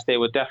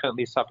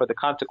definitely suffer the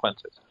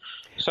consequences.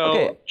 So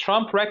okay.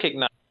 Trump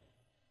recognized.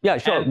 Yeah,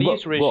 sure. And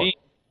these regimes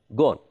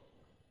go on.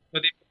 So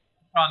they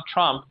put on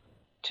Trump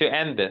to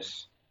end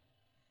this,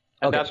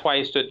 and that's why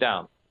he stood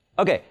down.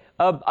 Okay,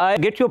 I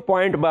get your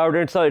point about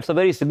it. So it's a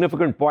very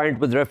significant point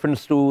with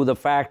reference to the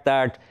fact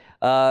that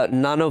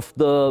none of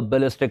the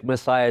ballistic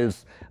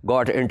missiles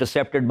got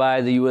intercepted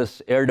by the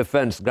U.S. air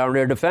defense, ground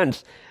air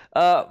defense.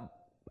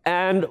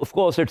 And of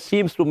course, it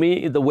seems to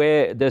me the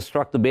way they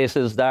struck the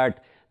bases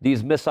that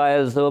these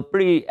missiles are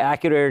pretty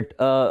accurate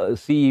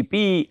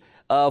CEP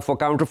for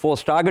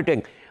counterforce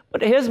targeting.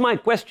 But here's my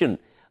question.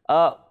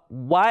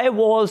 Why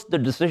was the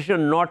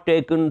decision not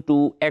taken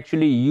to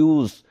actually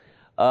use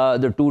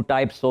the 2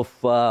 types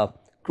of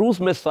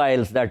cruise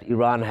missiles that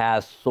Iran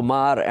has,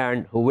 Samar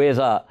and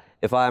Haweza,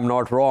 if I am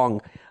not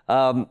wrong?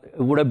 It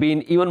would have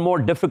been even more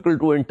difficult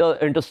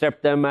to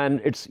intercept them,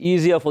 and it's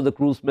easier for the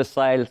cruise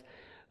missiles,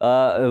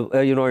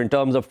 in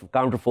terms of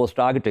counterforce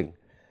targeting.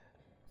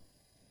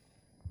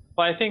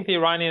 Well, I think the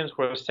Iranians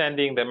were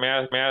sending the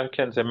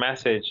Americans a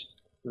message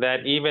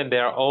that even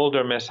their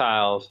older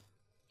missiles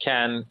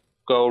can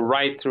go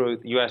right through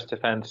U.S.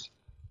 defense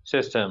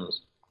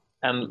systems,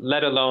 and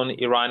let alone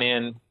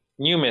Iranian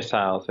new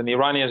missiles. And the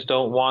Iranians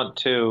don't want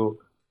to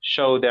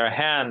show their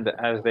hand,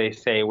 as they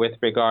say, with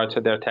regard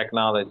to their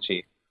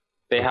technology.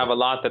 They have a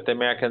lot that the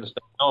Americans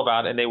don't know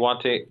about, and they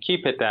want to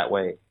keep it that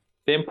way.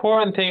 The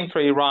important thing for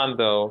Iran,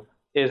 though,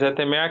 is that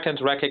the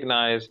Americans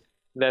recognize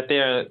that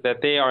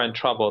they are in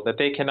trouble, that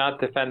they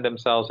cannot defend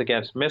themselves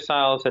against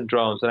missiles and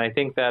drones. And I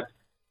think that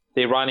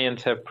the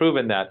Iranians have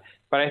proven that.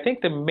 But I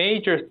think the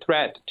major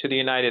threat to the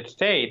United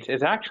States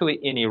is actually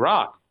in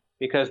Iraq.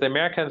 because the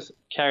Americans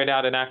carried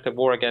out an act of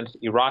war against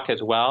Iraq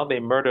as well.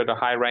 They murdered a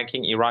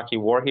high-ranking Iraqi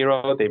war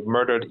hero. They've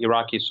murdered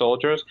Iraqi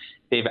soldiers.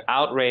 They've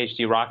outraged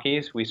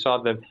Iraqis. We saw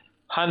the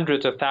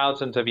hundreds of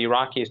thousands of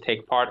Iraqis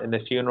take part in the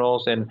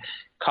funerals in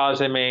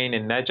Qasemain,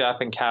 in Najaf,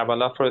 and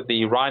Karbala for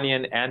the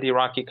Iranian and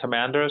Iraqi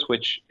commanders,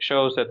 which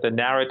shows that the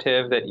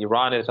narrative that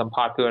Iran is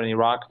unpopular in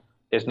Iraq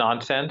is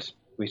nonsense.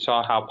 We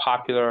saw how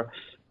popular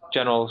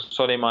General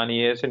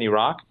Soleimani is in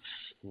Iraq.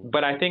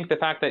 But I think the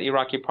fact that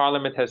Iraqi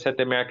parliament has said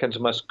the Americans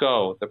must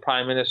go, the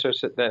prime minister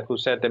who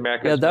said the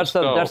Americans must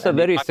go. That's a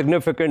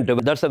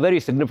very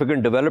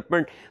significant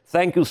development.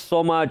 Thank you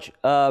so much,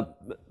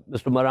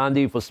 Mr.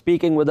 Marandi, for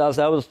speaking with us.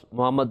 That was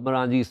Mohammad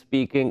Marandi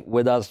speaking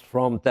with us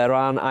from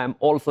Tehran. I'm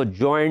also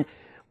joined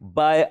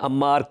by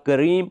Ammar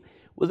Karim,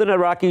 who's an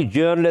Iraqi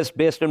journalist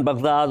based in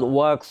Baghdad,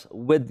 works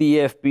with the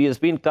AFP, has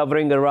been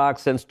covering Iraq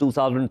since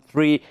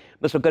 2003.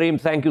 Mr. Karim,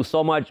 thank you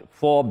so much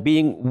for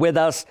being with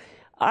us.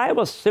 I have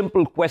a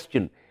simple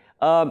question.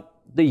 The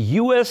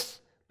U.S.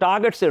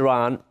 targets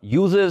Iran,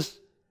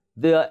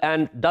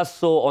 and does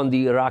so on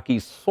the Iraqi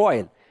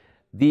soil.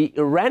 The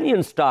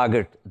Iranians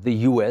target the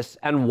U.S.,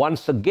 and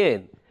once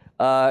again,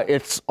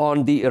 it's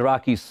on the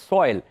Iraqi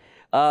soil.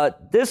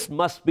 This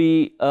must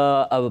be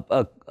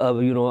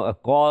a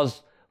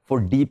cause for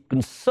deep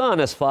concern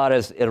as far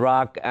as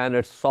Iraq and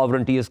its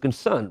sovereignty is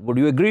concerned. Would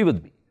you agree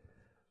with me?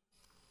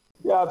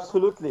 Yeah,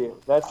 absolutely.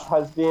 That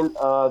has been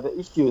the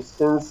issue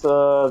since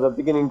the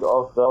beginning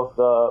of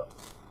the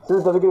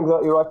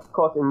Iraq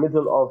caught in the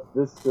middle of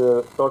this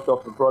sort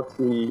of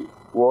proxy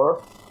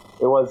war.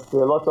 It was a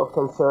lot of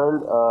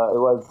concern. It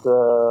was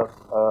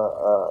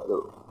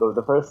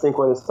the first thing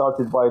when it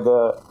started by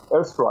the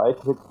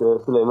airstrike hit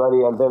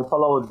Soleimani, and then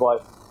followed by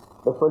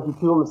the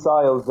 22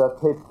 missiles that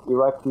hit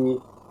Iraqi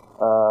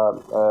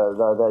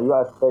the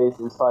U.S. base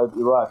inside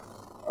Iraq.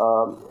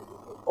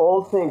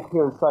 All things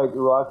here inside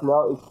Iraq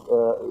now is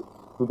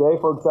today,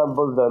 for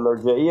example, the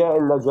Marja'iyya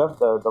in Najaf,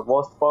 the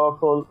most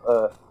powerful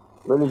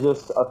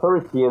religious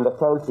authority in the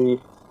country,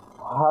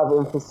 have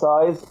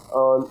emphasized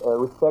on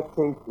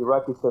respecting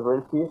Iraqi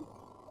sovereignty,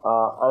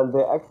 and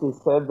they actually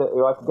said the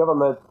Iraqi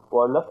government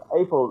were not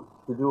able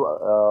to do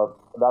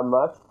that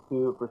much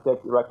to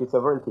protect Iraqi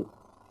sovereignty.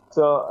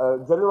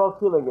 So general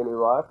feeling in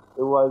Iraq,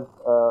 it was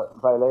a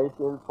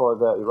violation for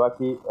the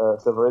Iraqi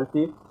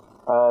sovereignty,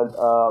 and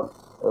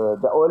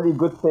the only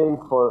good thing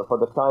for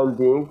the time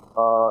being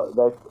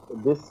that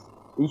this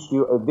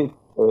issue a bit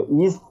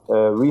eased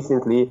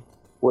recently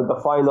with the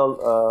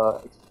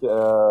final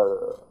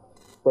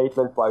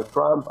statement by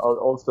Trump and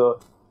also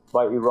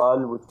by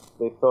Iran, which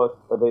they thought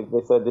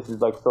they said this is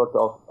like sort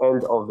of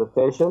end of the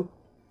tension.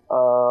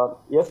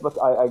 Yes, but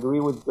I agree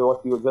with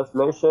what you just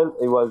mentioned.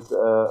 It was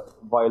a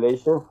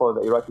violation for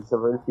the Iraqi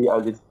sovereignty,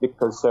 and it's big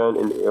concern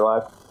in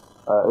Iraq,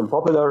 in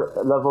popular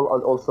level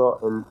and also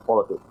in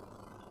politics.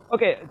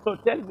 Okay, so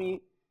tell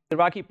me, the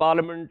Iraqi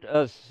parliament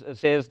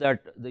says that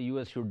the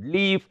U.S. should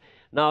leave.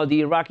 Now,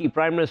 the Iraqi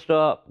prime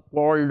minister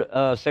called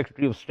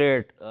Secretary of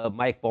State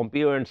Mike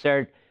Pompeo and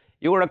said,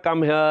 "You're going to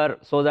come here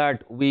so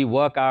that we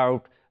work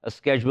out a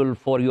schedule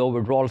for your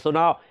withdrawal." So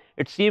now,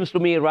 it seems to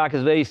me Iraq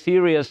is very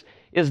serious.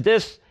 Is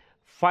this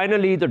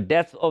finally the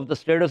death of the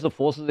status of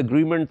forces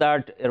agreement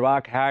that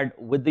Iraq had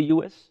with the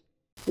U.S.?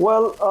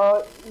 Well,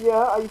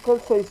 yeah, you can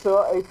say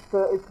so.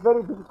 It's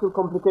very difficult,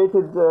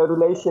 complicated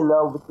relation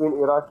now between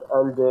Iraq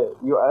and the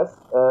U.S.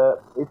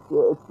 It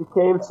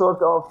became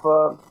sort of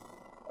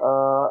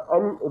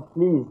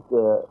unpleased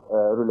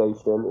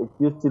relation. It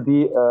used to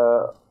be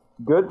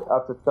good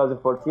after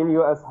 2014.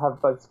 U.S. have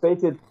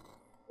participated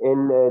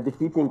in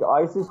defeating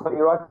ISIS, but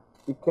Iraq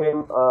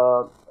became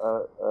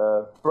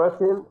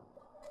threatened,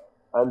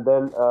 and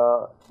then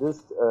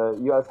this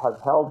U.S.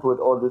 has helped with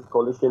all these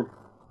coalition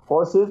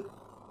forces.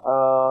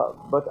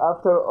 But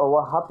after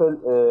what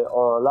happened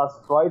last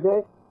Friday,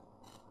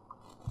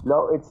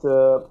 now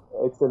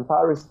it's in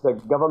Paris, the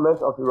government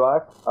of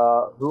Iraq,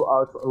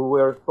 who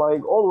were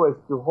trying always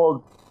to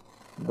hold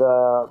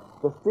the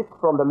stick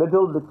from the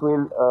middle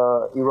between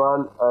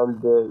Iran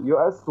and the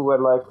U.S., who were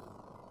like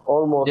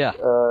almost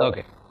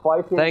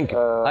fighting. Thank you.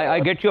 I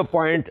get your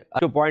point.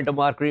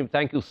 Ammar Karim.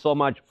 Thank you so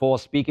much for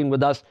speaking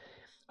with us.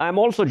 I'm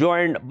also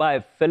joined by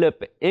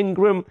Philip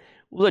Ingram,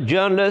 who's a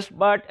journalist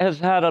but has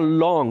had a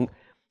long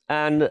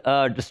and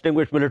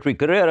distinguished military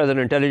career as an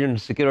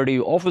intelligence security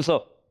officer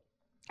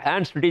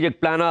and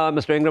strategic planner.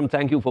 Mr. Ingram,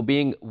 thank you for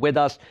being with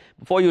us.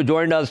 Before you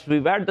joined us,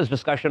 we've had this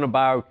discussion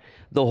about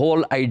the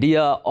whole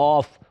idea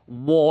of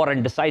war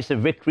and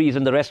decisive victories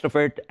and the rest of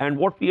it. And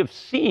what we have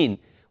seen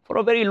for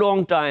a very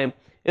long time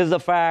is the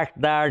fact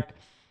that,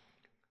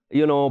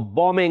 you know,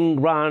 bombing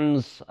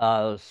runs,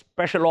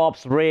 special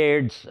ops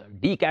raids,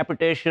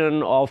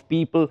 decapitation of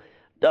people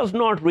does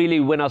not really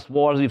win us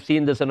wars. We've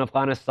seen this in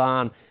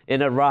Afghanistan,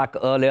 in Iraq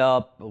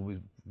earlier.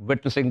 We're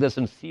witnessing this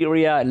in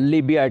Syria,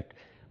 Libya.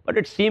 But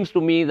it seems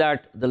to me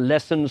that the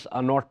lessons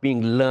are not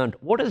being learned.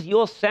 What is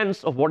your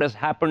sense of what has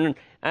happened?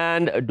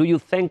 And do you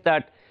think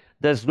that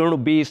there's going to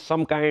be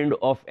some kind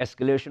of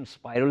escalation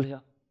spiral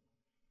here?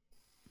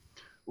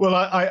 Well,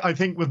 I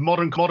think with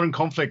modern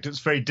conflict, it's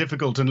very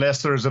difficult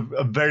unless there's a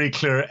very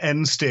clear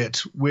end state,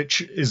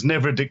 which is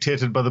never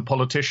dictated by the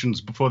politicians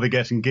before they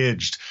get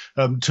engaged,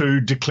 to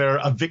declare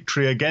a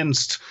victory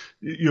against.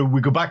 We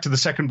go back to the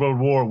Second World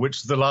War, which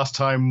is the last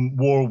time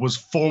war was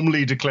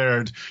formally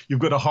declared. You've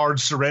got a hard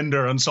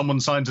surrender and someone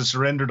signs a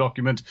surrender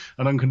document,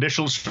 an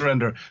unconditional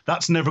surrender.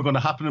 That's never going to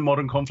happen in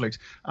modern conflict.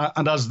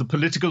 And as the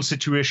political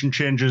situation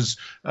changes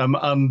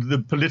and the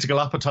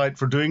political appetite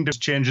for doing this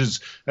changes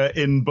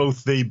in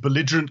both the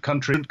belligerent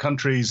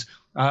countries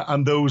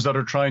and those that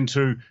are trying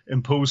to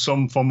impose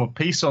some form of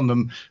peace on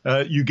them,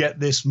 you get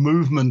this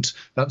movement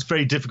that's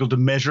very difficult to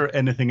measure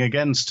anything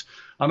against.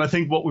 And I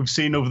think what we've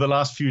seen over the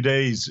last few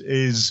days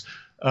is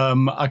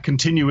a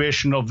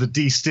continuation of the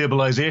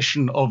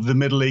destabilization of the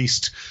Middle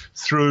East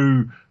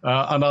through,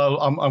 and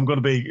I'm going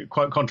to be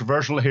quite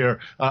controversial here,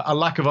 a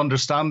lack of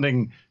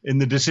understanding in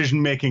the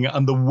decision making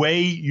and the way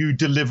you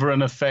deliver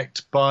an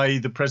effect by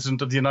the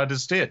President of the United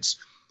States.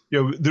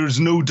 There's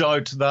no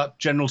doubt that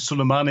General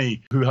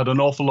Soleimani, who had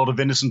an awful lot of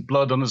innocent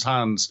blood on his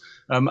hands,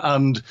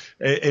 and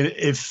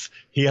if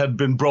he had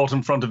been brought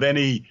in front of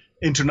any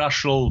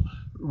international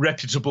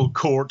reputable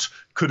court,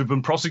 could have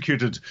been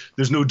prosecuted.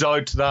 There's no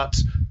doubt that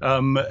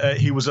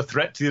he was a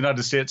threat to the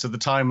United States at the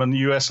time, and the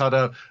US had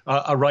a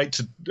right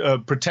to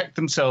protect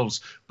themselves.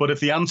 But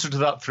if the answer to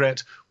that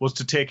threat was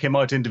to take him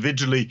out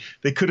individually,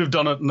 they could have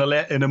done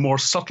it in a more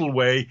subtle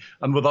way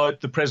and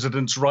without the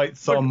president's right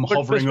thumb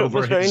hovering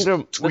over his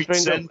Ingram, tweet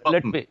send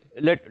button.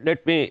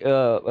 Let me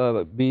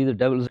be the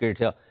devil's advocate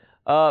here.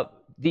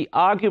 The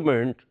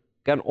argument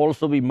can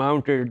also be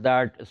mounted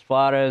that as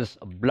far as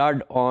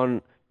blood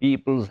on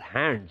people's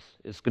hands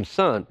is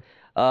concerned,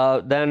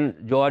 then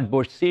George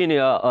Bush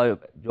Sr.,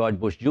 George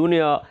Bush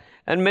Jr.,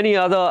 and many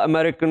other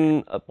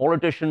American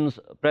politicians,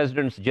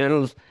 presidents,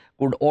 generals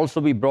could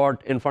also be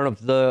brought in front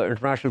of the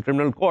International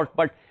Criminal Court.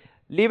 But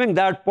leaving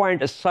that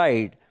point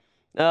aside,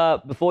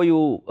 before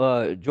you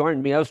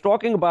joined me, I was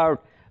talking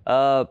about,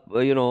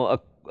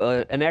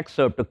 an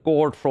excerpt, a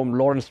quote from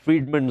Lawrence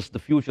Friedman's The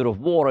Future of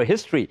War, a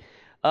history.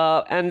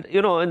 And,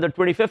 in the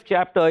 25th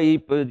chapter, he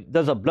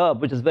does a blurb,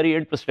 which is very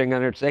interesting,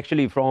 and it's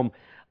actually from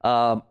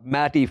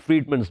Matthew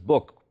Friedman's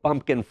book,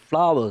 Pumpkin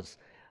Flowers.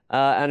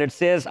 And it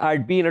says,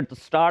 I'd been at the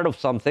start of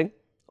something,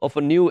 of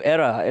a new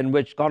era in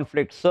which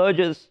conflict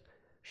surges,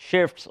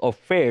 shifts, or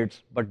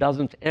fades, but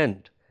doesn't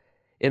end,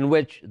 in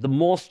which the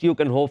most you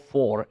can hope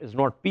for is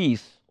not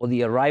peace or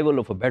the arrival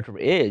of a better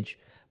age,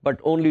 but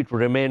only to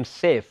remain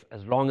safe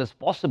as long as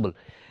possible.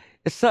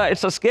 It's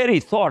a scary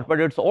thought, but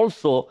it's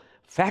also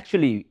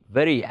factually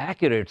very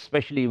accurate,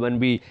 especially when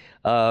we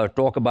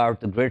talk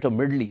about the greater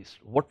Middle East.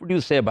 What would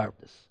you say about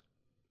this?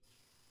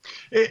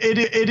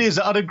 It is.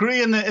 I'd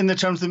agree in the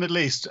terms of the Middle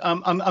East,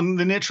 and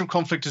the nature of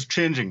conflict is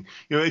changing.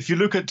 If you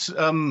look at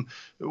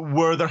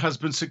where there has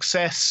been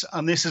success,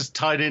 and this is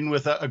tied in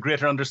with a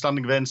greater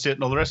understanding of end state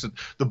and all the rest of it,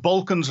 the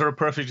Balkans are a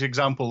perfect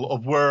example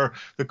of where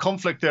the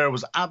conflict there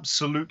was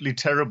absolutely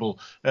terrible.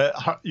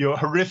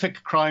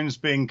 Horrific crimes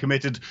being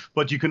committed,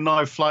 but you can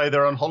now fly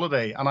there on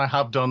holiday, and I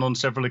have done on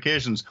several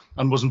occasions,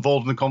 and was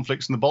involved in the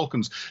conflicts in the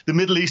Balkans. The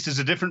Middle East is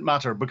a different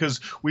matter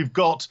because we've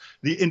got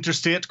the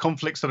interstate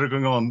conflicts that are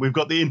going on. We've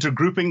got the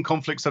intergrouping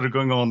conflicts that are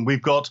going on.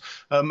 We've got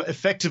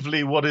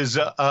effectively what is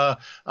a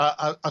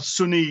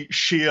Sunni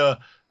Shia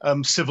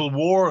civil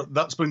war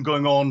that's been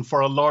going on for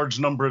a large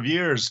number of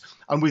years.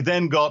 And we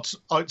then got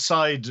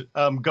outside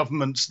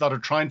governments that are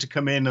trying to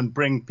come in and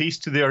bring peace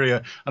to the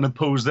area and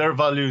impose their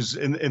values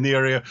in the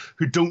area,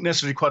 who don't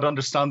necessarily quite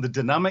understand the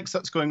dynamics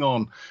that's going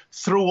on.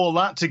 Throw all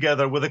that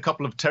together with a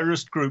couple of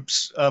terrorist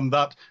groups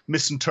that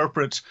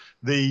misinterpret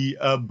the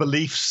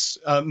beliefs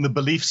and the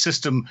belief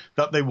system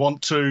that they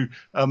want to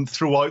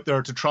throw out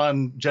there to try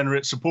and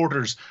generate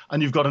supporters.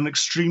 And you've got an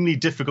extremely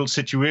difficult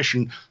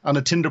situation and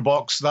a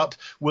tinderbox that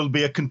will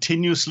be a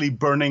continuously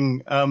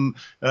burning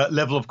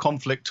level of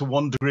conflict to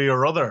one degree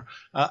or other.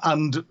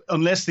 And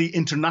unless the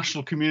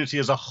international community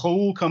as a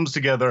whole comes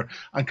together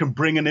and can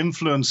bring an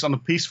influence and a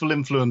peaceful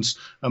influence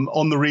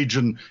on the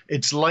region,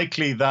 it's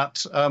likely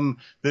that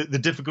the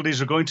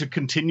difficulties are going to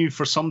continue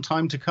for some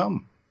time to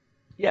come.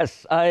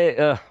 Yes,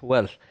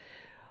 well,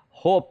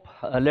 hope,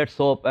 let's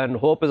hope, and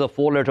hope is a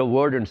four-letter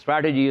word in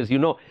strategy, as you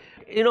know.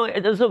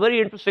 There's a very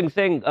interesting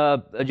thing.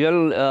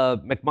 General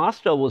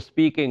McMaster was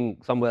speaking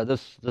somewhere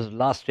this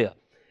last year,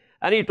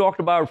 and he talked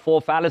about four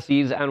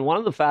fallacies, and one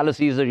of the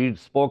fallacies that he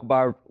spoke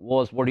about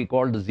was what he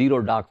called the zero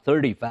dark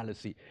 30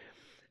 fallacy.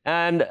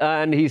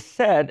 And he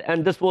said,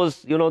 and this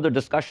was, the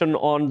discussion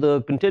on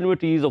the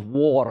continuities of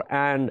war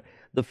and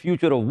the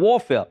future of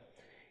warfare.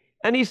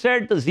 And he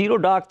said the zero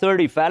dark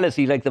 30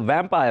 fallacy, like the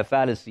vampire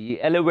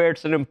fallacy,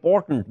 elevates an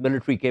important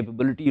military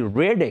capability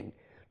raiding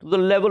to the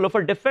level of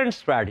a defense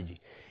strategy.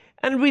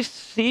 And we've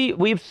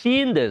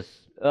seen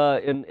this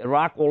in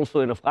Iraq also,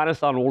 in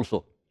Afghanistan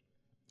also.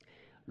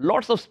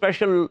 Lots of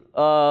special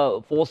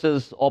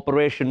forces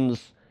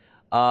operations,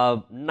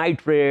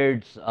 night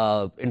raids,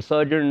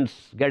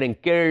 insurgents getting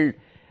killed,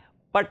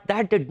 but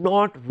that did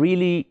not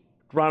really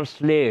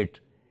translate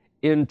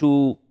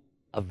into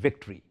a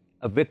victory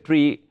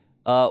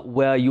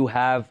where you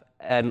have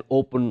an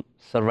open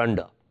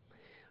surrender.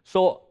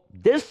 So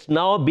this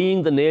now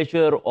being the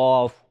nature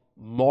of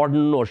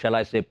modern, or shall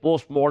I say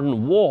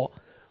postmodern war,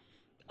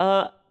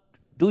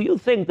 do you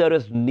think there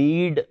is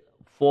need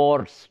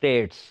for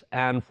states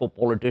and for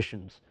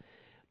politicians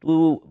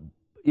to,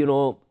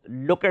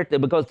 look at it,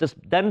 because this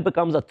then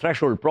becomes a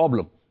threshold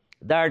problem,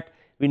 that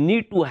we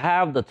need to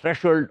have the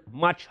threshold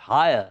much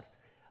higher,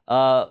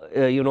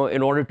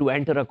 in order to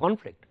enter a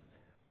conflict?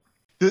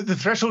 The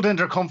threshold to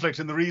enter conflict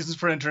and the reasons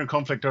for entering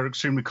conflict are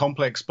extremely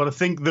complex, but I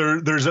think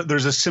there's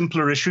a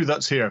simpler issue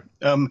that's here.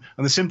 And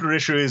the simpler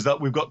issue is that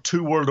we've got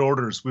two world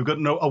orders. We've got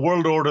a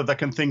world order that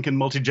can think in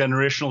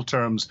multi-generational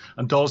terms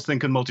and does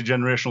think in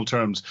multi-generational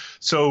terms.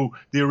 So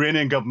the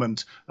Iranian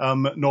government,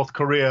 North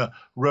Korea,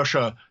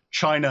 Russia,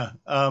 China,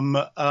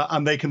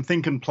 and they can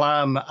think and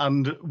plan,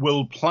 and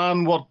will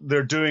plan what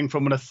they're doing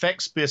from an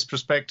effects-based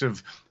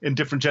perspective in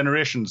different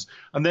generations.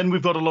 And then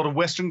we've got a lot of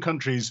Western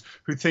countries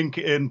who think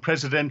in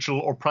presidential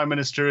or prime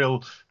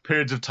ministerial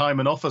periods of time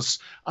in office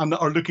and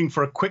are looking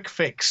for a quick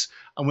fix.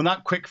 And when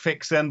that quick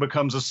fix then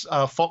becomes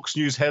a Fox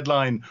News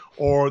headline,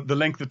 or the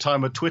length of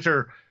time a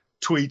Twitter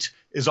tweet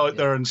is out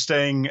there and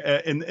staying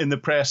in the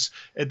press,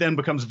 it then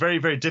becomes very,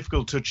 very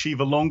difficult to achieve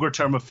a longer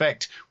term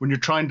effect when you're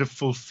trying to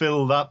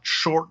fulfill that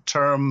short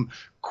term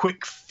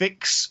quick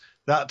fix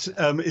that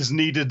is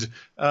needed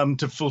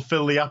to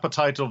fulfill the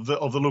appetite of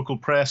the local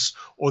press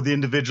or the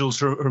individuals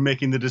who are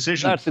making the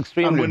decision. That's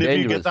extremely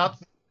dangerous.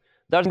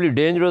 That's really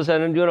dangerous.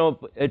 And,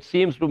 it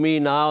seems to me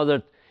now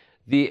that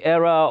the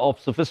era of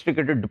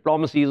sophisticated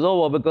diplomacy is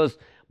over, because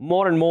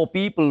more and more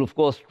people, of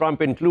course,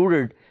 Trump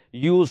included,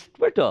 use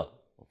Twitter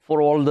for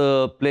all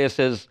the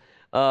places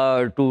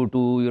to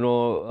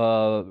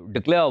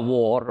declare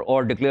war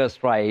or declare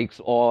strikes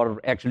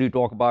or actually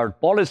talk about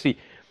policy.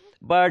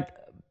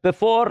 But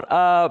before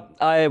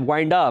I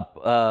wind up,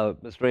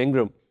 Mr.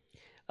 Ingram,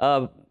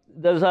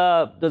 there's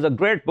a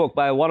great book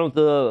by one of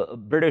the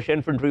British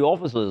infantry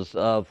officers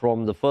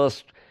from the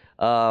 1st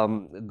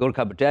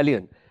Gurkha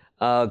Battalion,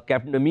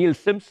 Captain Emil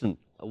Simpson,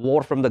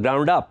 War from the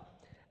Ground Up.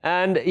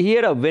 And he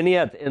had a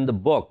vignette in the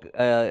book,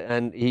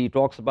 and he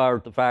talks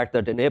about the fact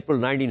that in April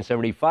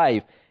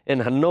 1975, in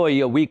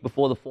Hanoi, a week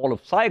before the fall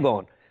of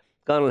Saigon,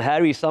 Colonel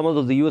Harry Summers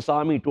of the U.S.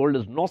 Army told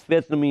his North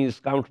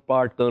Vietnamese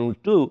counterpart, Colonel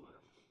Tu,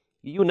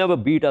 "You never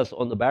beat us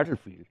on the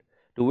battlefield."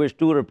 To which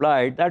Tu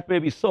replied, "That may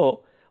be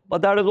so,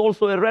 but that is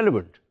also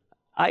irrelevant."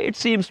 It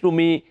seems to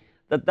me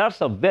that that's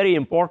a very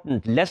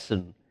important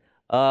lesson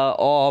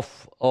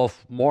of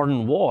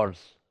modern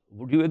wars.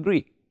 Would you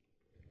agree?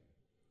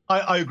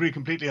 I agree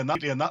completely, and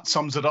that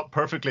sums it up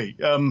perfectly.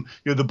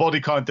 The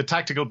body count, the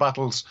tactical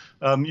battles,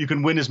 you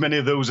can win as many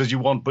of those as you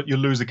want, but you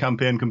lose the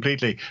campaign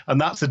completely. And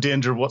that's the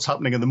danger of what's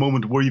happening at the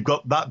moment, where you've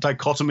got that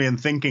dichotomy in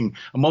thinking.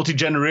 A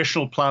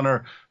multi-generational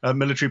planner,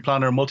 military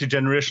planner,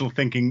 multi-generational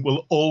thinking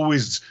will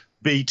always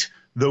beat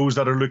those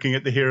that are looking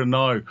at the here and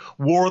now.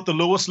 War at the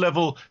lowest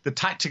level, the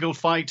tactical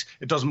fight,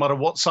 it doesn't matter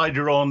what side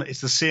you're on,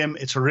 it's the same,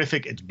 it's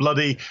horrific, it's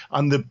bloody,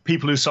 and the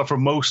people who suffer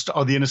most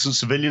are the innocent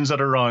civilians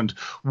that are around.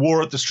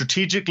 War at the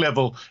strategic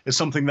level is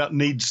something that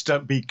needs to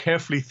be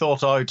carefully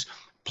thought out,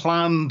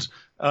 planned,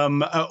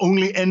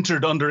 only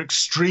entered under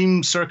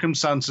extreme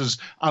circumstances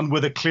and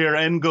with a clear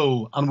end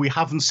goal, and we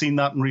haven't seen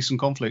that in recent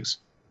conflicts.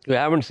 We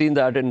haven't seen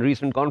that in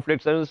recent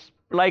conflicts, and it's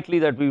likely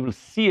that we will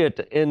see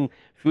it in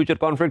future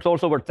conflicts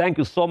also. But thank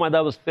you so much.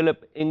 That was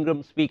Philip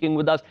Ingram speaking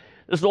with us.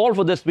 This is all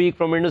for this week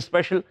from Indus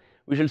Special.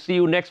 We shall see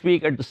you next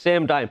week at the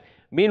same time.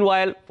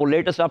 Meanwhile, for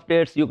latest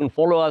updates, you can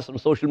follow us on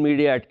social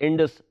media at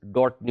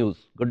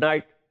indus.news. Good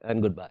night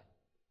and goodbye.